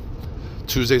 or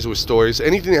Tuesdays with Stories.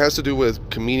 Anything that has to do with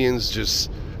comedians,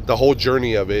 just the whole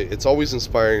journey of it. It's always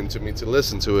inspiring to me to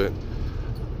listen to it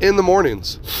in the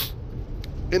mornings.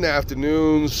 In the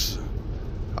afternoons,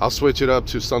 I'll switch it up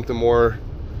to something more,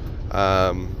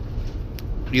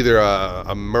 either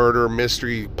a murder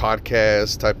mystery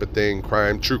podcast type of thing.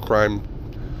 True crime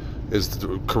is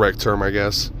the correct term, I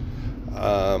guess.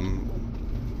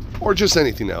 Or just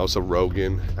anything else, a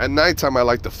Rogan. At nighttime, I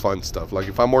like the fun stuff. Like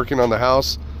if I'm working on the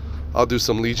house, I'll do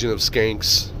some Legion of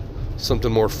Skanks,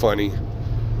 something more funny.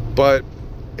 But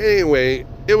anyway,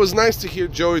 it was nice to hear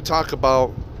Joey talk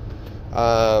about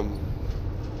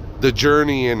the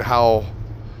journey, and how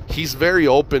he's very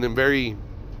open and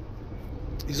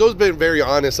he's always been very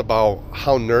honest about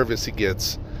how nervous he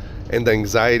gets and the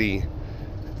anxiety.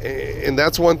 And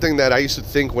that's one thing that I used to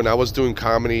think when I was doing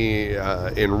comedy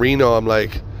in Reno. I'm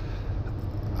like,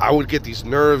 I would get these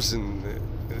nerves, and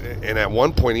at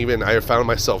one point even I found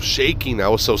myself shaking. I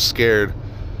was so scared.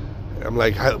 I'm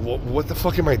like, what the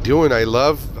fuck am I doing? I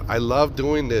love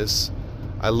doing this.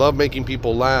 I love making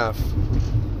people laugh.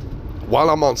 While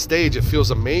I'm on stage, it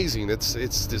feels amazing. It's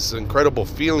this incredible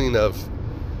feeling of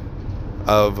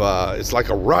it's like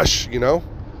a rush,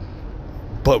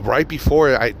 But right before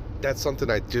it, that's something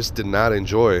I just did not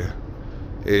enjoy.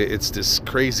 It's this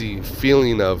crazy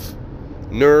feeling of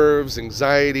nerves,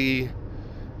 anxiety.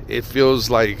 It feels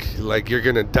like you're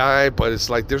gonna die, but it's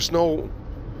like there's no.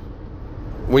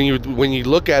 When you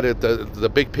look at it, the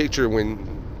big picture,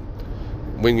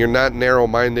 when you're not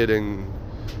narrow-minded and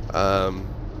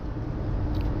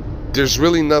there's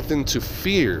really nothing to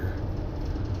fear.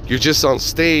 You're just on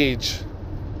stage,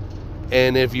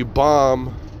 and if you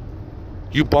bomb,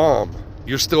 you bomb.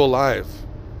 You're still alive.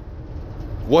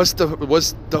 What's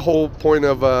the whole point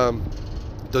of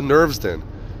the nerves then?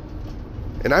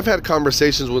 And I've had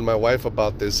conversations with my wife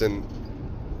about this, and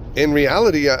in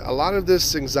reality, a lot of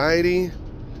this anxiety,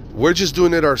 we're just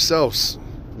doing it ourselves.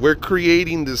 We're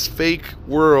creating this fake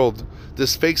world,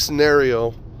 this fake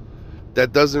scenario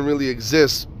that doesn't really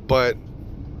exist, but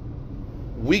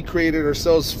we created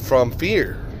ourselves from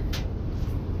fear.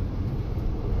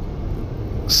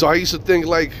 So I used to think,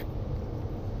 like,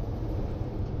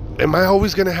 am I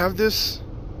always going to have this?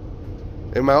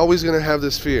 Am I always going to have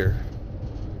this fear?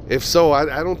 If so, I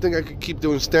don't think I could keep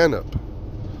doing stand-up.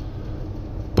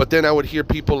 But then I would hear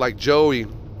people like Joey,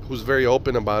 who's very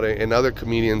open about it, and other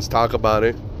comedians talk about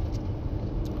it.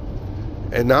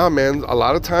 And now, man, a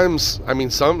lot of times, I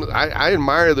mean, I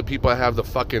admire the people that have the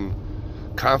fucking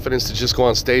confidence to just go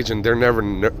on stage and they're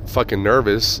never fucking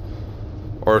nervous,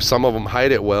 or some of them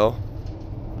hide it well.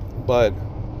 But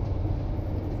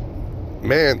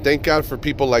man, thank God for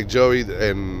people like Joey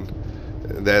and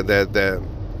that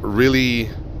really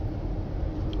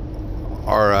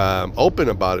are open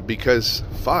about it, because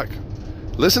fuck,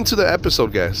 listen to the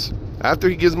episode, guys. After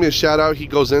he gives me a shout out, he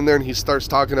goes in there and he starts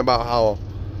talking about how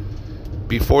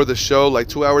before the show, like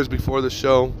 2 hours before the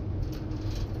show,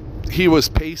 he was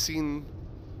pacing.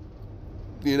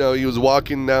 You know, he was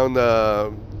walking down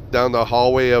the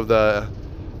hallway of the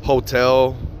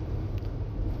hotel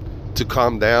to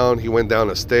calm down. He went down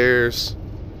the stairs,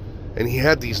 and he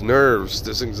had these nerves,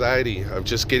 this anxiety of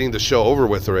just getting the show over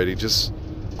with already, just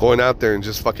going out there and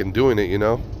just fucking doing it, you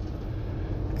know.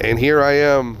 And here I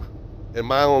am in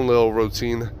my own little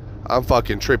routine. I'm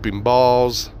fucking tripping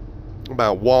balls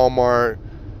about Walmart,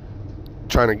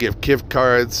 trying to give gift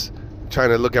cards, trying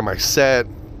to look at my set,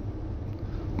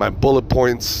 my bullet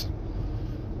points.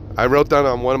 I wrote down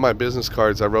on one of my business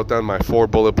cards, I wrote down my 4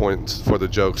 bullet points for the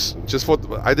jokes.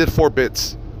 I did 4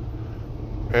 bits.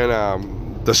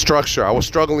 And the structure, I was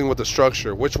struggling with the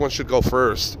structure. Which one should go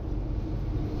first?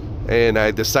 And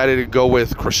I decided to go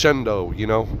with crescendo, you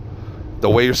know, the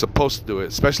way you're supposed to do it.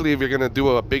 Especially if you're going to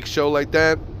do a big show like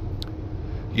that.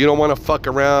 You don't want to fuck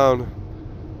around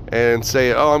and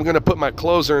say, oh, I'm going to put my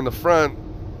closer in the front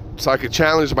so I could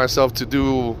challenge myself to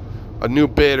do a new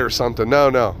bit or something.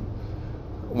 No.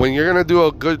 When you're going to do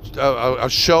a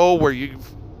show where you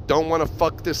don't want to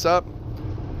fuck this up,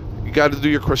 you got to do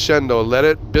your crescendo. Let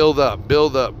it build up,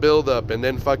 and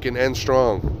then fucking end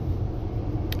strong.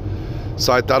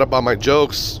 So I thought about my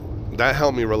jokes. That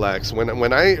helped me relax.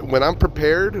 When I'm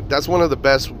prepared, that's one of the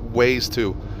best ways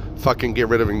to fucking get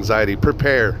rid of anxiety.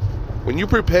 Prepare. When you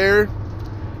prepare,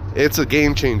 it's a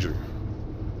game changer,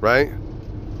 right?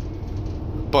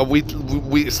 But we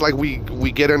it's like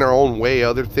we get in our own way.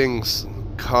 Other things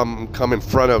come in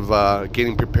front of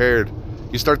getting prepared.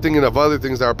 You start thinking of other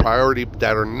things that are priority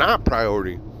that are not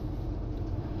priority.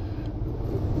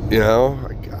 You know,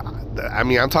 I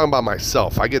mean, I'm talking about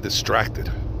myself. I get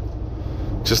distracted.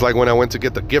 Just like when I went to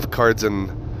get the gift cards,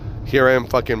 and here I am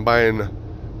fucking buying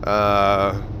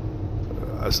a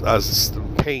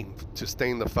paint to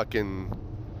stain the fucking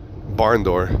barn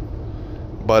door.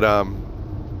 But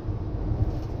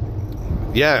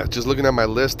yeah, just looking at my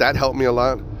list, that helped me a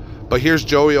lot. But here's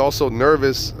Joey also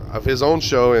nervous of his own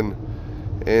show, and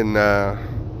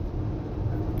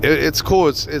it's cool.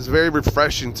 It's very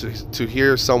refreshing to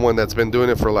hear someone that's been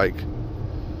doing it for like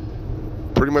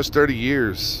pretty much 30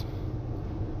 years.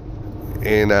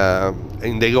 And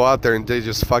they go out there and they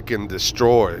just fucking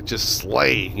destroy, just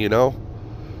slay, you know.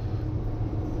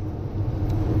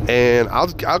 And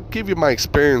I'll give you my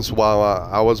experience while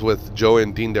I was with Joey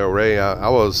and Dean Del Rey. I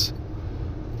was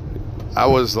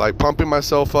like pumping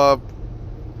myself up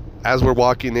as we're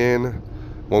walking in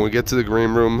when we get to the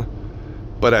green room.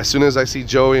 But as soon as I see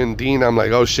Joey and Dean, I'm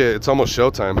like, oh shit, it's almost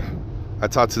showtime. I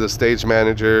talked to the stage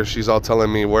manager. She's all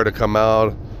telling me where to come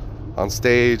out on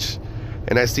stage.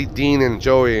 And I see Dean and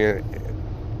Joey.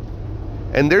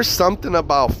 And there's something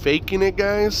about faking it,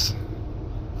 guys.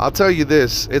 I'll tell you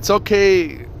this. It's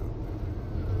okay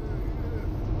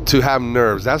to have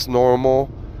nerves. That's normal.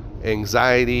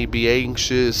 Anxiety, be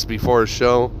anxious before a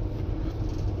show.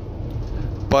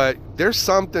 But there's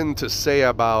something to say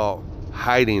about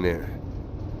hiding it.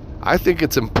 I think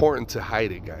it's important to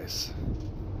hide it, guys.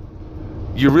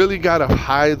 You really gotta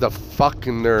hide the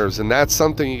fucking nerves, and that's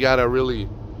something you gotta really,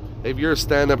 if you're a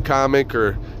stand-up comic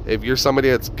or if you're somebody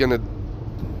that's gonna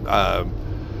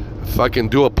fucking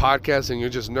do a podcast and you're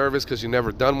just nervous because you've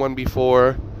never done one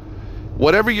before,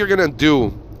 whatever you're gonna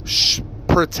do,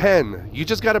 pretend. You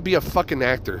just gotta be a fucking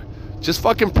actor. Just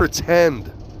fucking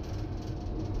pretend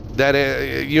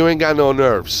that you ain't got no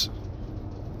nerves.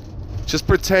 Just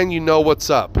pretend you know what's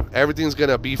up. Everything's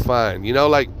gonna be fine. You know,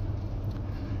 like,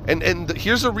 and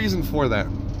here's a reason for that.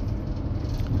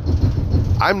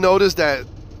 I've noticed that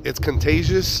it's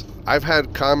contagious. I've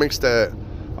had comics that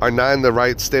are not in the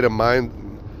right state of mind.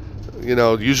 You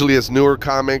know, usually it's newer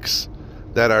comics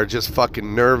that are just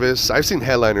fucking nervous. I've seen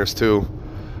headliners too,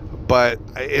 but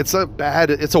it's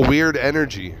a weird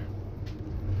energy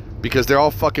because they're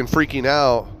all fucking freaking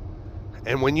out.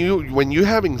 And when you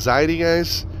have anxiety,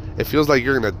 guys, it feels like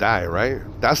you're gonna die, right?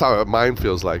 That's how mine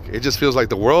feels like. It just feels like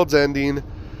the world's ending.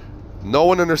 No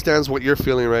one understands what you're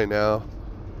feeling right now.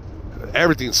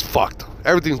 Everything's fucked.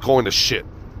 Everything's going to shit.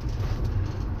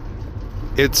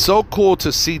 It's so cool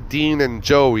to see Dean and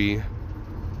Joey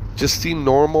just seem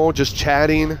normal, just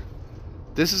chatting.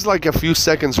 This is like a few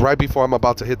seconds right before I'm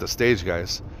about to hit the stage,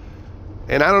 guys.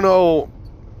 And I don't know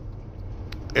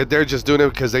if they're just doing it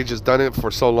because they just done it for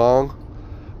so long.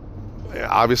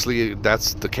 Obviously,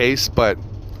 that's the case, but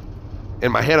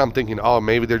in my head, I'm thinking, oh,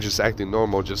 maybe they're just acting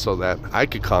normal just so that I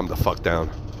could calm the fuck down.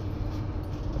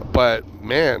 But,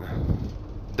 man,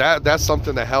 that's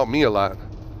something that helped me a lot.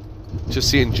 Just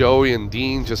seeing Joey and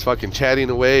Dean just fucking chatting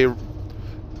away,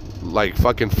 like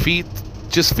fucking feet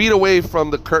away from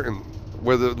the curtain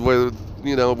where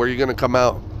you're gonna come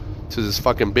out to this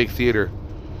fucking big theater.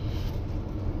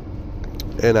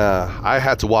 And I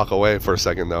had to walk away for a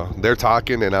second though. They're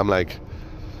talking and I'm like,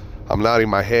 I'm nodding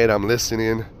my head, I'm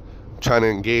listening, trying to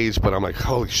engage, but I'm like,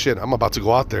 holy shit, I'm about to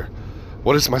go out there.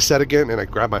 What is my set again? And I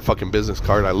grab my fucking business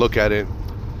card, I look at it,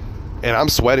 and I'm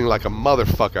sweating like a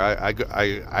motherfucker.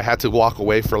 I had to walk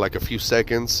away for like a few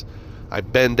seconds. I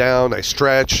bend down, I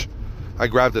stretch, I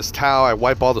grab this towel, I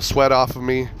wipe all the sweat off of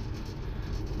me.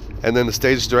 And then the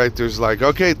stage director's like,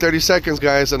 okay, 30 seconds,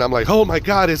 guys. And I'm like, oh my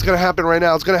God, it's going to happen right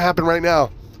now. It's going to happen right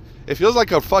now. It feels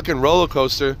like a fucking roller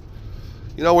coaster.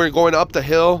 You know, where you're going up the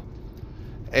hill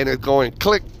and it's going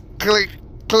click, click,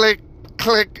 click,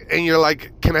 click. And you're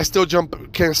like, can I still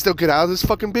jump? Can I still get out of this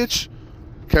fucking bitch?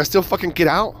 Can I still fucking get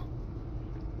out?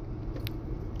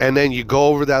 And then you go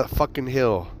over that fucking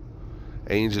hill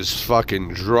and you just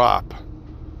fucking drop.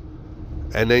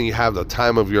 And then you have the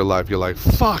time of your life. You're like,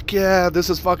 fuck yeah, this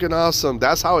is fucking awesome.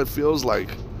 That's how it feels like.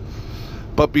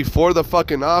 But before the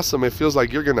fucking awesome, it feels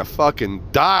like you're gonna fucking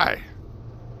die.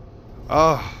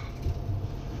 Oh,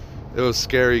 it was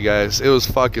scary, guys. It was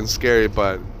fucking scary,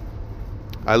 but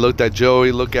I looked at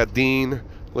Joey, looked at Dean,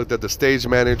 looked at the stage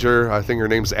manager. I think her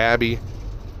name's Abby.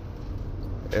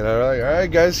 And I'm like, all right,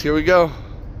 guys, here we go.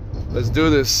 Let's do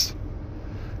this.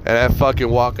 And I fucking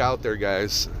walk out there,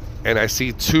 guys, and I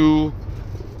see two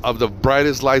of the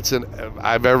brightest lights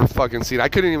I've ever fucking seen. I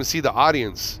couldn't even see the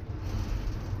audience.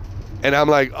 And I'm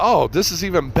like, oh, this is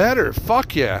even better.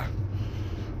 Fuck yeah.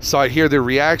 So I hear the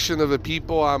reaction of the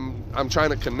people. I'm trying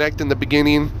to connect in the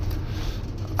beginning.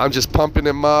 I'm just pumping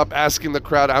them up, asking the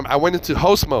crowd. I went into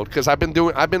host mode because I've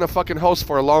been a fucking host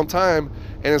for a long time,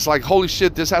 and it's like, holy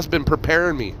shit, this has been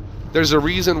preparing me. There's a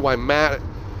reason why Matt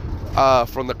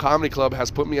from the Comedy Club has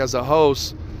put me as a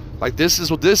host. Like, this is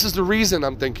the reason,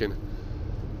 I'm thinking.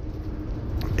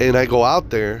 And I go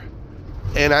out there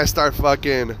and I start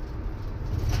fucking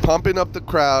pumping up the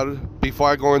crowd before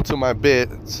I go into my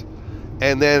bits.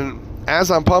 And then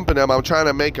as I'm pumping them, I'm trying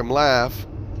to make them laugh.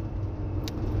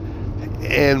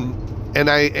 And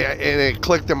it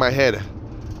clicked in my head.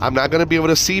 I'm not going to be able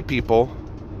to see people.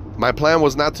 My plan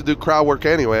was not to do crowd work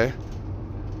anyway.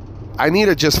 I need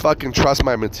to just fucking trust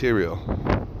my material.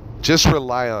 Just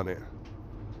rely on it.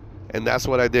 And that's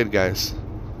what I did, guys.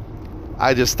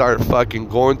 I just started fucking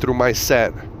going through my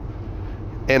set.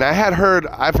 And I've heard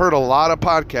a lot of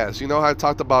podcasts. You know how I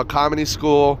talked about comedy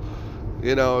school?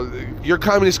 You know, your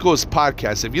comedy school is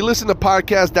podcasts. If you listen to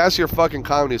podcasts, that's your fucking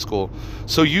comedy school.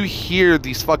 So you hear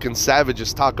these fucking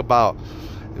savages talk about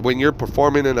when you're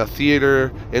performing in a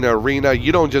theater, in an arena,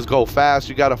 you don't just go fast.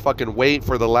 You got to fucking wait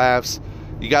for the laughs.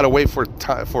 You got to wait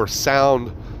for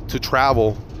sound to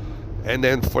travel, and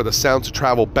then for the sound to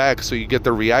travel back so you get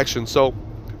the reaction. So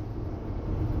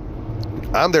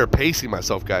I'm there pacing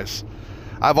myself, guys.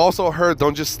 I've also heard,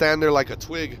 don't just stand there like a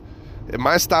twig. And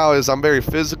my style is I'm very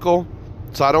physical,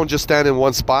 so I don't just stand in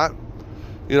one spot.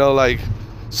 You know, like,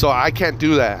 so I can't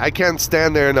do that. I can't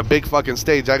stand there in a big fucking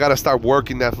stage. I got to start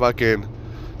working that fucking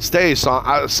stage.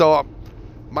 So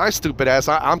my stupid ass,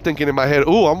 I'm thinking in my head,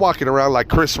 ooh, I'm walking around like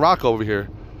Chris Rock over here.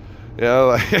 You know,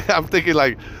 like, I'm thinking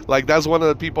like that's one of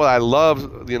the people I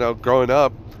love, you know, growing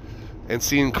up, and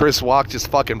seeing Chris walk just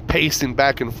fucking pacing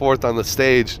back and forth on the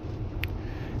stage.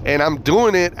 And I'm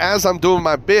doing it as I'm doing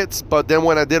my bits, but then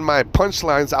when I did my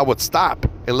punchlines, I would stop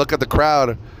and look at the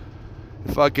crowd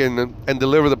and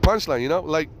deliver the punchline, you know?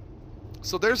 Like,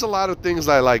 so there's a lot of things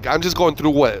that, like, I'm just going through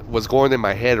what was going in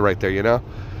my head right there, you know?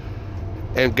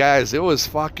 And guys, it was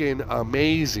fucking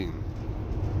amazing.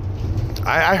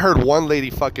 I heard one lady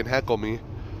fucking heckle me.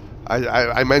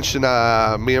 I mentioned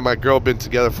me and my girl been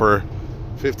together for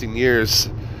 15 years.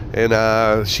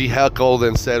 And she heckled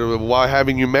and said, why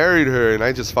haven't you married her? And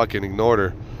I just fucking ignored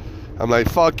her. I'm like,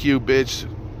 fuck you, bitch.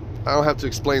 I don't have to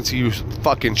explain to you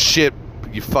fucking shit,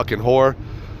 you fucking whore.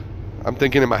 I'm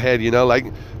thinking in my head, you know, like,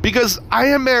 because I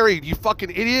am married, you fucking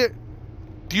idiot.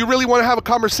 Do you really want to have a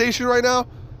conversation right now?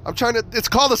 It's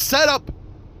called a setup.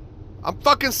 I'm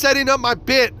fucking setting up my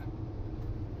bit.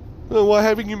 Well, why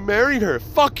haven't you married her?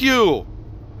 Fuck you.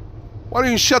 Why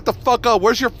don't you shut the fuck up?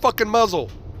 Where's your fucking muzzle?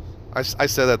 I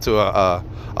said that to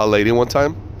a lady one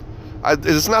time.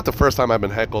 It's not the first time I've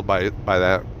been heckled by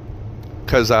that.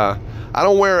 Because I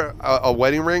don't wear a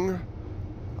wedding ring.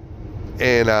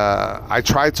 And I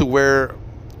tried to wear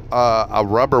a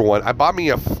rubber one. I bought me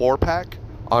a 4-pack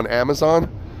on Amazon.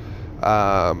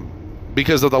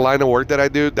 Because of the line of work that I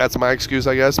do. That's my excuse,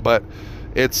 I guess. But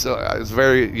it's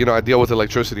very, you know, I deal with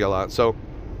electricity a lot. So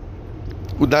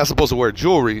we're not supposed to wear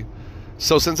jewelry.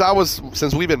 So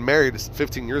since we've been married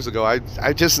 15 years ago,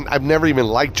 I've never even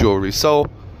liked jewelry. So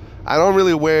I don't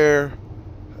really wear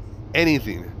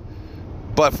anything.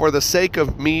 But for the sake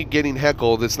of me getting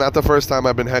heckled, it's not the first time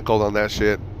I've been heckled on that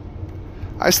shit.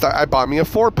 I bought me a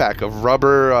 4-pack of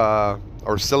rubber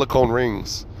or silicone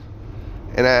rings.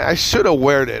 And I should have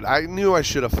weared it. I knew I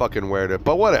should have fucking weared it.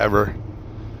 But whatever.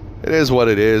 It is what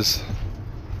it is.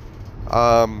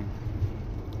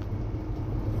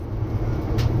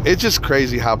 It's just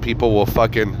crazy how people will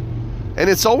fucking, and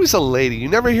it's always a lady. You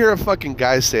never hear a fucking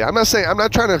guy say, I'm not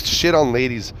trying to shit on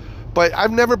ladies, but I've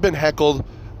never been heckled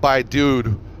by a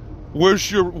dude,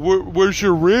 where's your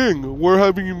ring? We're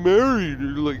having you married.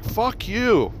 You're like, fuck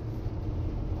you.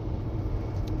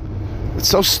 It's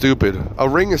so stupid. A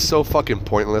ring is so fucking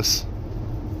pointless.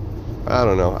 I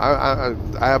don't know.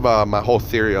 I have my whole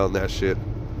theory on that shit.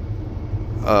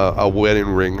 A wedding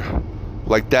ring.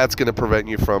 Like, that's going to prevent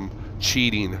you from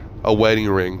cheating. A wedding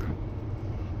ring.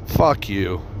 Fuck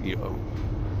you, you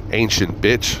ancient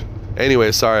bitch.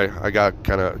 Anyway, sorry, I got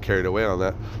kind of carried away on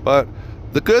that. But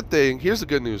the good thing, here's the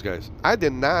good news, guys. I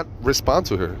did not respond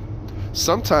to her.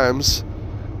 Sometimes,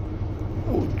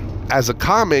 as a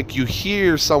comic, you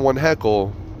hear someone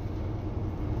heckle,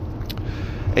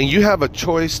 and you have a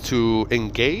choice to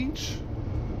engage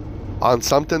on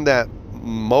something that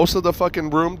most of the fucking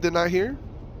room did not hear.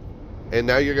 And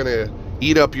now you're going to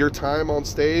eat up your time on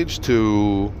stage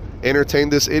to entertain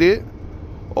this idiot,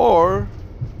 or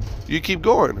you keep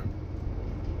going.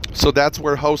 So that's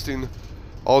where hosting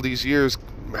all these years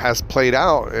has played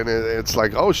out, and it's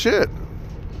like, oh shit,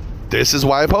 this is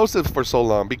why I've hosted for so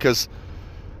long. Because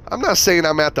I'm not saying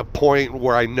I'm at the point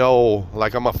where I know,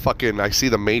 like, I see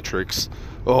the Matrix.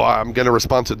 Oh, I'm gonna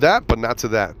respond to that, but not to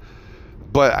that.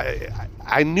 But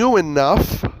I knew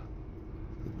enough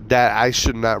that I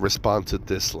should not respond to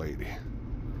this lady.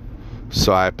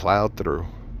 So I plowed through.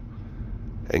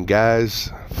 And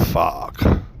guys, fuck.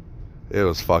 It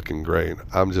was fucking great.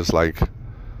 I'm just like,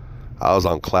 I was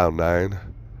on cloud 9.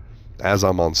 As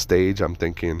I'm on stage, I'm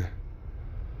thinking,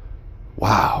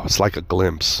 wow, it's like a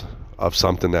glimpse of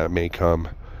something that may come.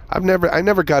 I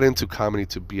never got into comedy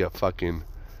to be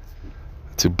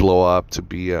to blow up, to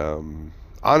be,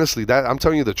 honestly, that I'm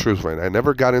telling you the truth, right? I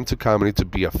never got into comedy to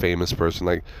be a famous person.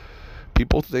 Like,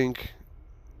 people think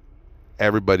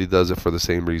everybody does it for the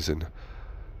same reason.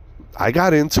 I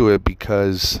got into it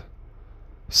because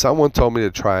someone told me to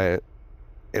try it,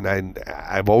 and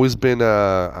I've always been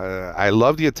I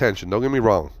love the attention, don't get me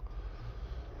wrong,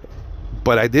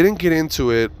 but I didn't get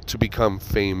into it to become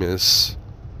famous.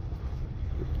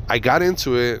 I got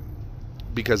into it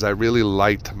because I really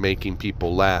liked making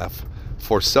people laugh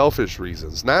for selfish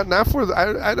reasons, not for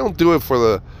I don't do it for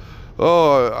the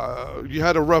you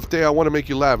had a rough day, I want to make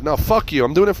you laugh. No, fuck you.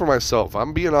 I'm doing it for myself.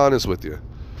 I'm being honest with you.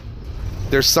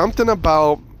 There's something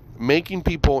about making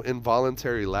people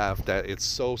involuntarily laugh that it's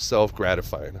so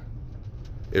self-gratifying.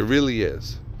 It really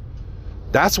is.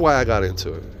 That's why I got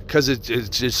into it, because it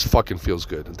just fucking feels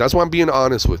good. That's why I'm being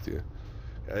honest with you.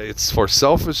 It's for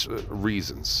selfish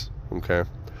reasons, okay?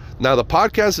 Now, the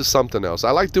podcast is something else.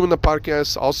 I like doing the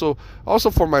podcast also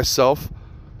for myself.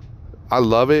 I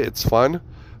love it. It's fun.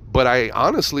 But I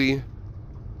honestly,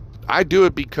 I do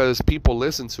it because people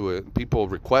listen to it, people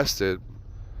request it,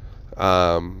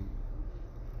 and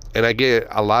I get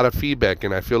a lot of feedback,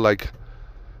 and I feel like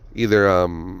either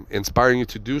inspiring you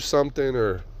to do something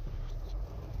or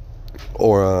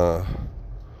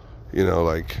you know,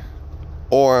 like,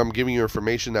 or I'm giving you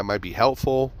information that might be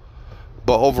helpful.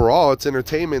 But overall, it's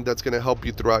entertainment that's going to help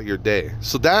you throughout your day.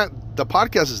 So that, the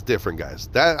podcast is different, guys.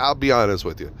 That, I'll be honest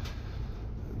with you.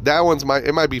 That one's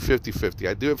it might be 50-50.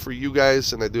 I do it for you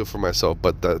guys and I do it for myself.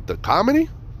 But the comedy,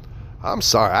 I'm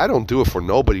sorry, I don't do it for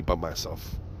nobody but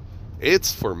myself.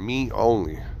 It's for me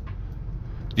only.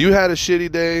 You had a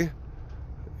shitty day,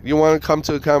 you want to come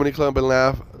to a comedy club and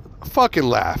laugh, fucking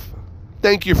laugh.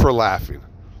 Thank you for laughing.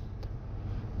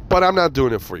 But I'm not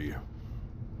doing it for you.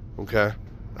 Okay?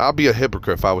 I'll be a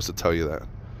hypocrite if I was to tell you that.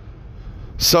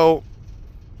 So,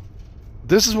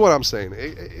 this is what I'm saying.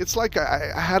 It's like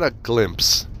I had a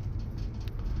glimpse.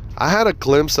 I had a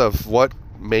glimpse of what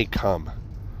may come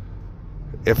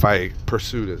if I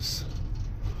pursue this.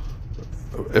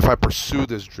 If I pursue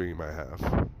this dream I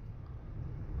have.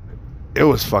 It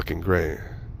was fucking great.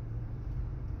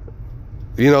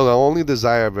 You know, the only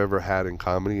desire I've ever had in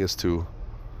comedy is to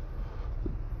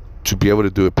be able to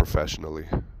do it professionally.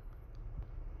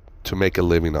 To make a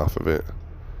living off of it.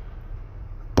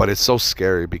 But it's so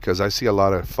scary because I see a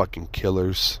lot of fucking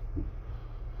killers.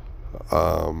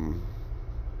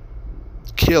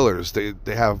 Killers. They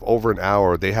have over an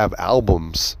hour. They have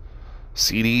albums,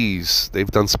 CDs. They've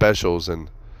done specials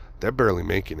and they're barely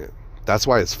making it. That's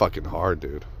why it's fucking hard,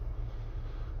 dude.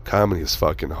 Comedy is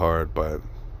fucking hard, but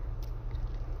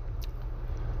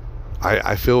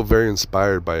I feel very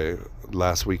inspired by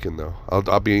last weekend though.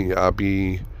 I'll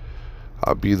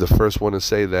be the first one to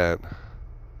say that.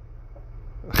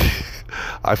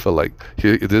 I feel like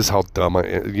this is how dumb I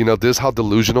am. You know, this is how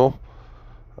delusional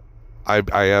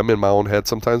I am in my own head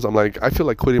sometimes. I'm like, I feel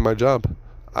like quitting my job.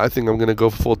 I think I'm gonna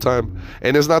go full time.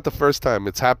 And it's not the first time.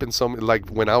 It's happened like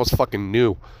when I was fucking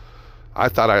new. I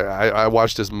thought I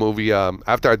watched this movie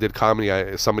after I did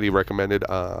comedy. Somebody recommended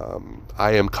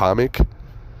I Am Comic.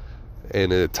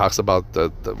 And it talks about the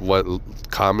what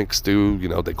comics do. You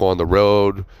know, they go on the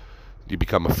road. You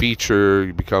become a feature,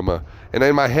 and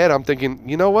in my head I'm thinking,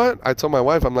 you know what? I told my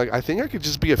wife, I'm like, I think I could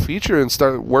just be a feature and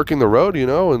start working the road, you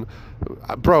know? And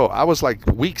bro, I was like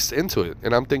weeks into it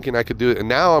and I'm thinking I could do it. And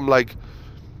now I'm like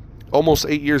almost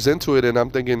 8 years into it and I'm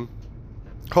thinking,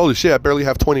 holy shit, I barely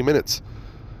have 20 minutes.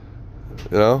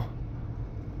 You know?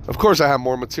 Of course I have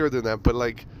more material than that, but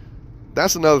like,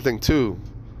 that's another thing too.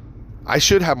 I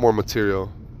should have more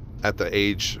material at the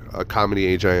age, comedy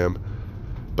age I am.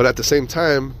 But at the same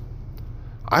time,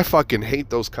 I fucking hate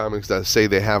those comics that say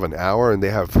they have an hour and they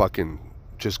have fucking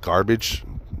just garbage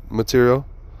material.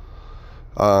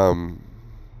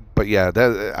 But yeah,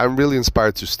 I'm really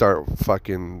inspired to start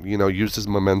fucking, you know, use this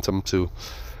momentum to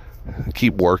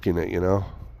keep working it, you know,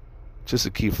 just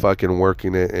to keep fucking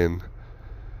working it. And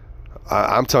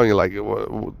I'm telling you, like,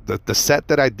 the set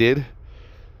that I did,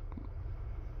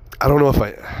 I don't know if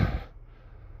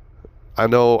I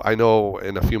know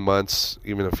in a few months,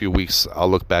 even a few weeks, I'll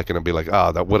look back and I'll be like,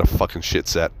 that what a fucking shit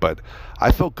set. But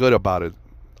I felt good about it.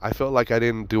 I felt like I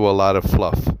didn't do a lot of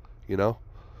fluff, you know?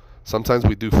 Sometimes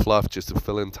we do fluff just to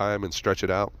fill in time and stretch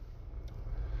it out.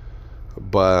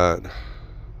 But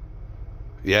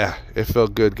yeah, it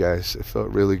felt good, guys. It felt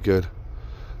really good.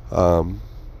 And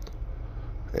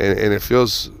it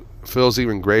feels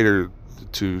even greater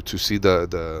to see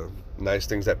the nice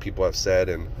things that people have said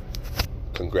and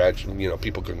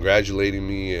people congratulating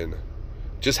me and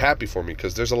just happy for me,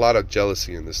 because there's a lot of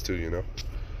jealousy in this too, you know.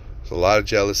 There's a lot of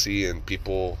jealousy and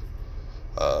people.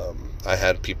 I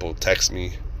had people text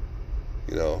me,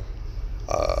 you know,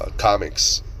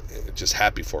 comics, just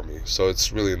happy for me. So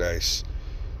it's really nice,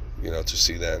 you know, to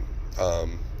see that.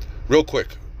 Real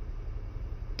quick,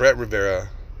 Brett Rivera,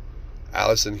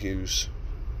 Allison Hughes,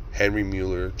 Henry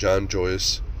Mueller, John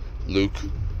Joyce, Luke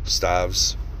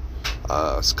Stavs,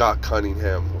 Scott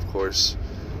Cunningham, of course.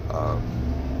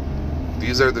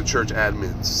 These are the church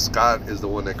admins. Scott is the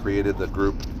one that created the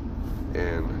group,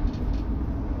 and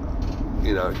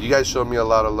you know, you guys showed me a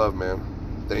lot of love,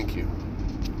 man. Thank you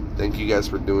guys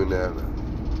for doing that.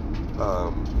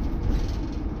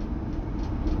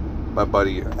 My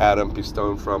buddy Adam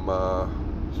Pistone from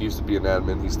he used to be an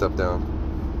admin, he stepped down,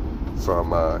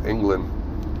 from England.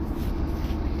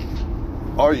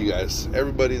 All you guys,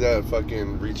 everybody that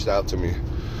fucking reached out to me,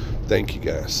 thank you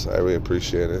guys. I really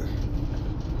appreciate it.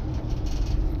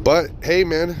 But hey,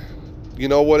 man, you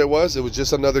know what it was? It was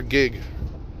just another gig.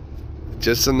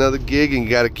 Just another gig, and you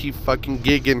gotta keep fucking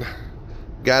gigging.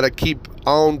 Gotta keep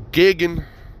on gigging.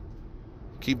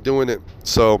 Keep doing it.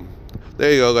 So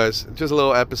there you go, guys. Just a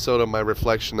little episode of my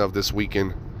reflection of this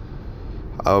weekend,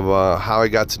 of how I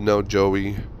got to know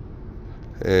Joey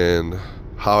and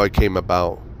how it came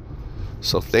about.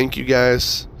 So thank you,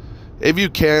 guys. If you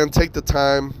can, take the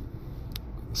time,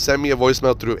 send me a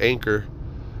voicemail through Anchor.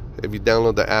 If you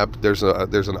download the app, there's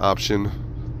an option.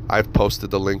 I've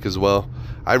posted the link as well.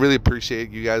 I really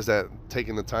appreciate you guys that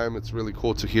taking the time. It's really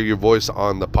cool to hear your voice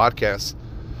on the podcast.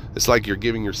 It's like you're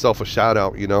giving yourself a shout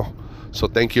out, you know. So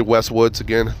thank you, Wes Woods,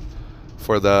 again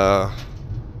for the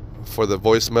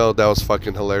voicemail. That was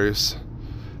fucking hilarious.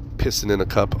 Pissing in a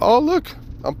cup. Oh, look,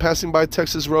 I'm passing by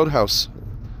Texas Roadhouse,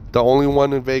 the only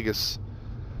one in Vegas.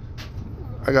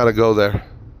 I gotta go there.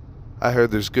 I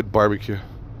heard there's good barbecue.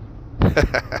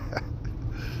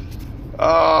 Oh,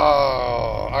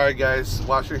 all right, guys.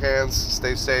 Wash your hands.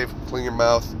 Stay safe. Clean your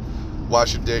mouth.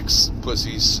 Wash your dicks,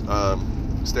 pussies.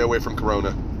 Stay away from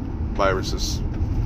corona viruses.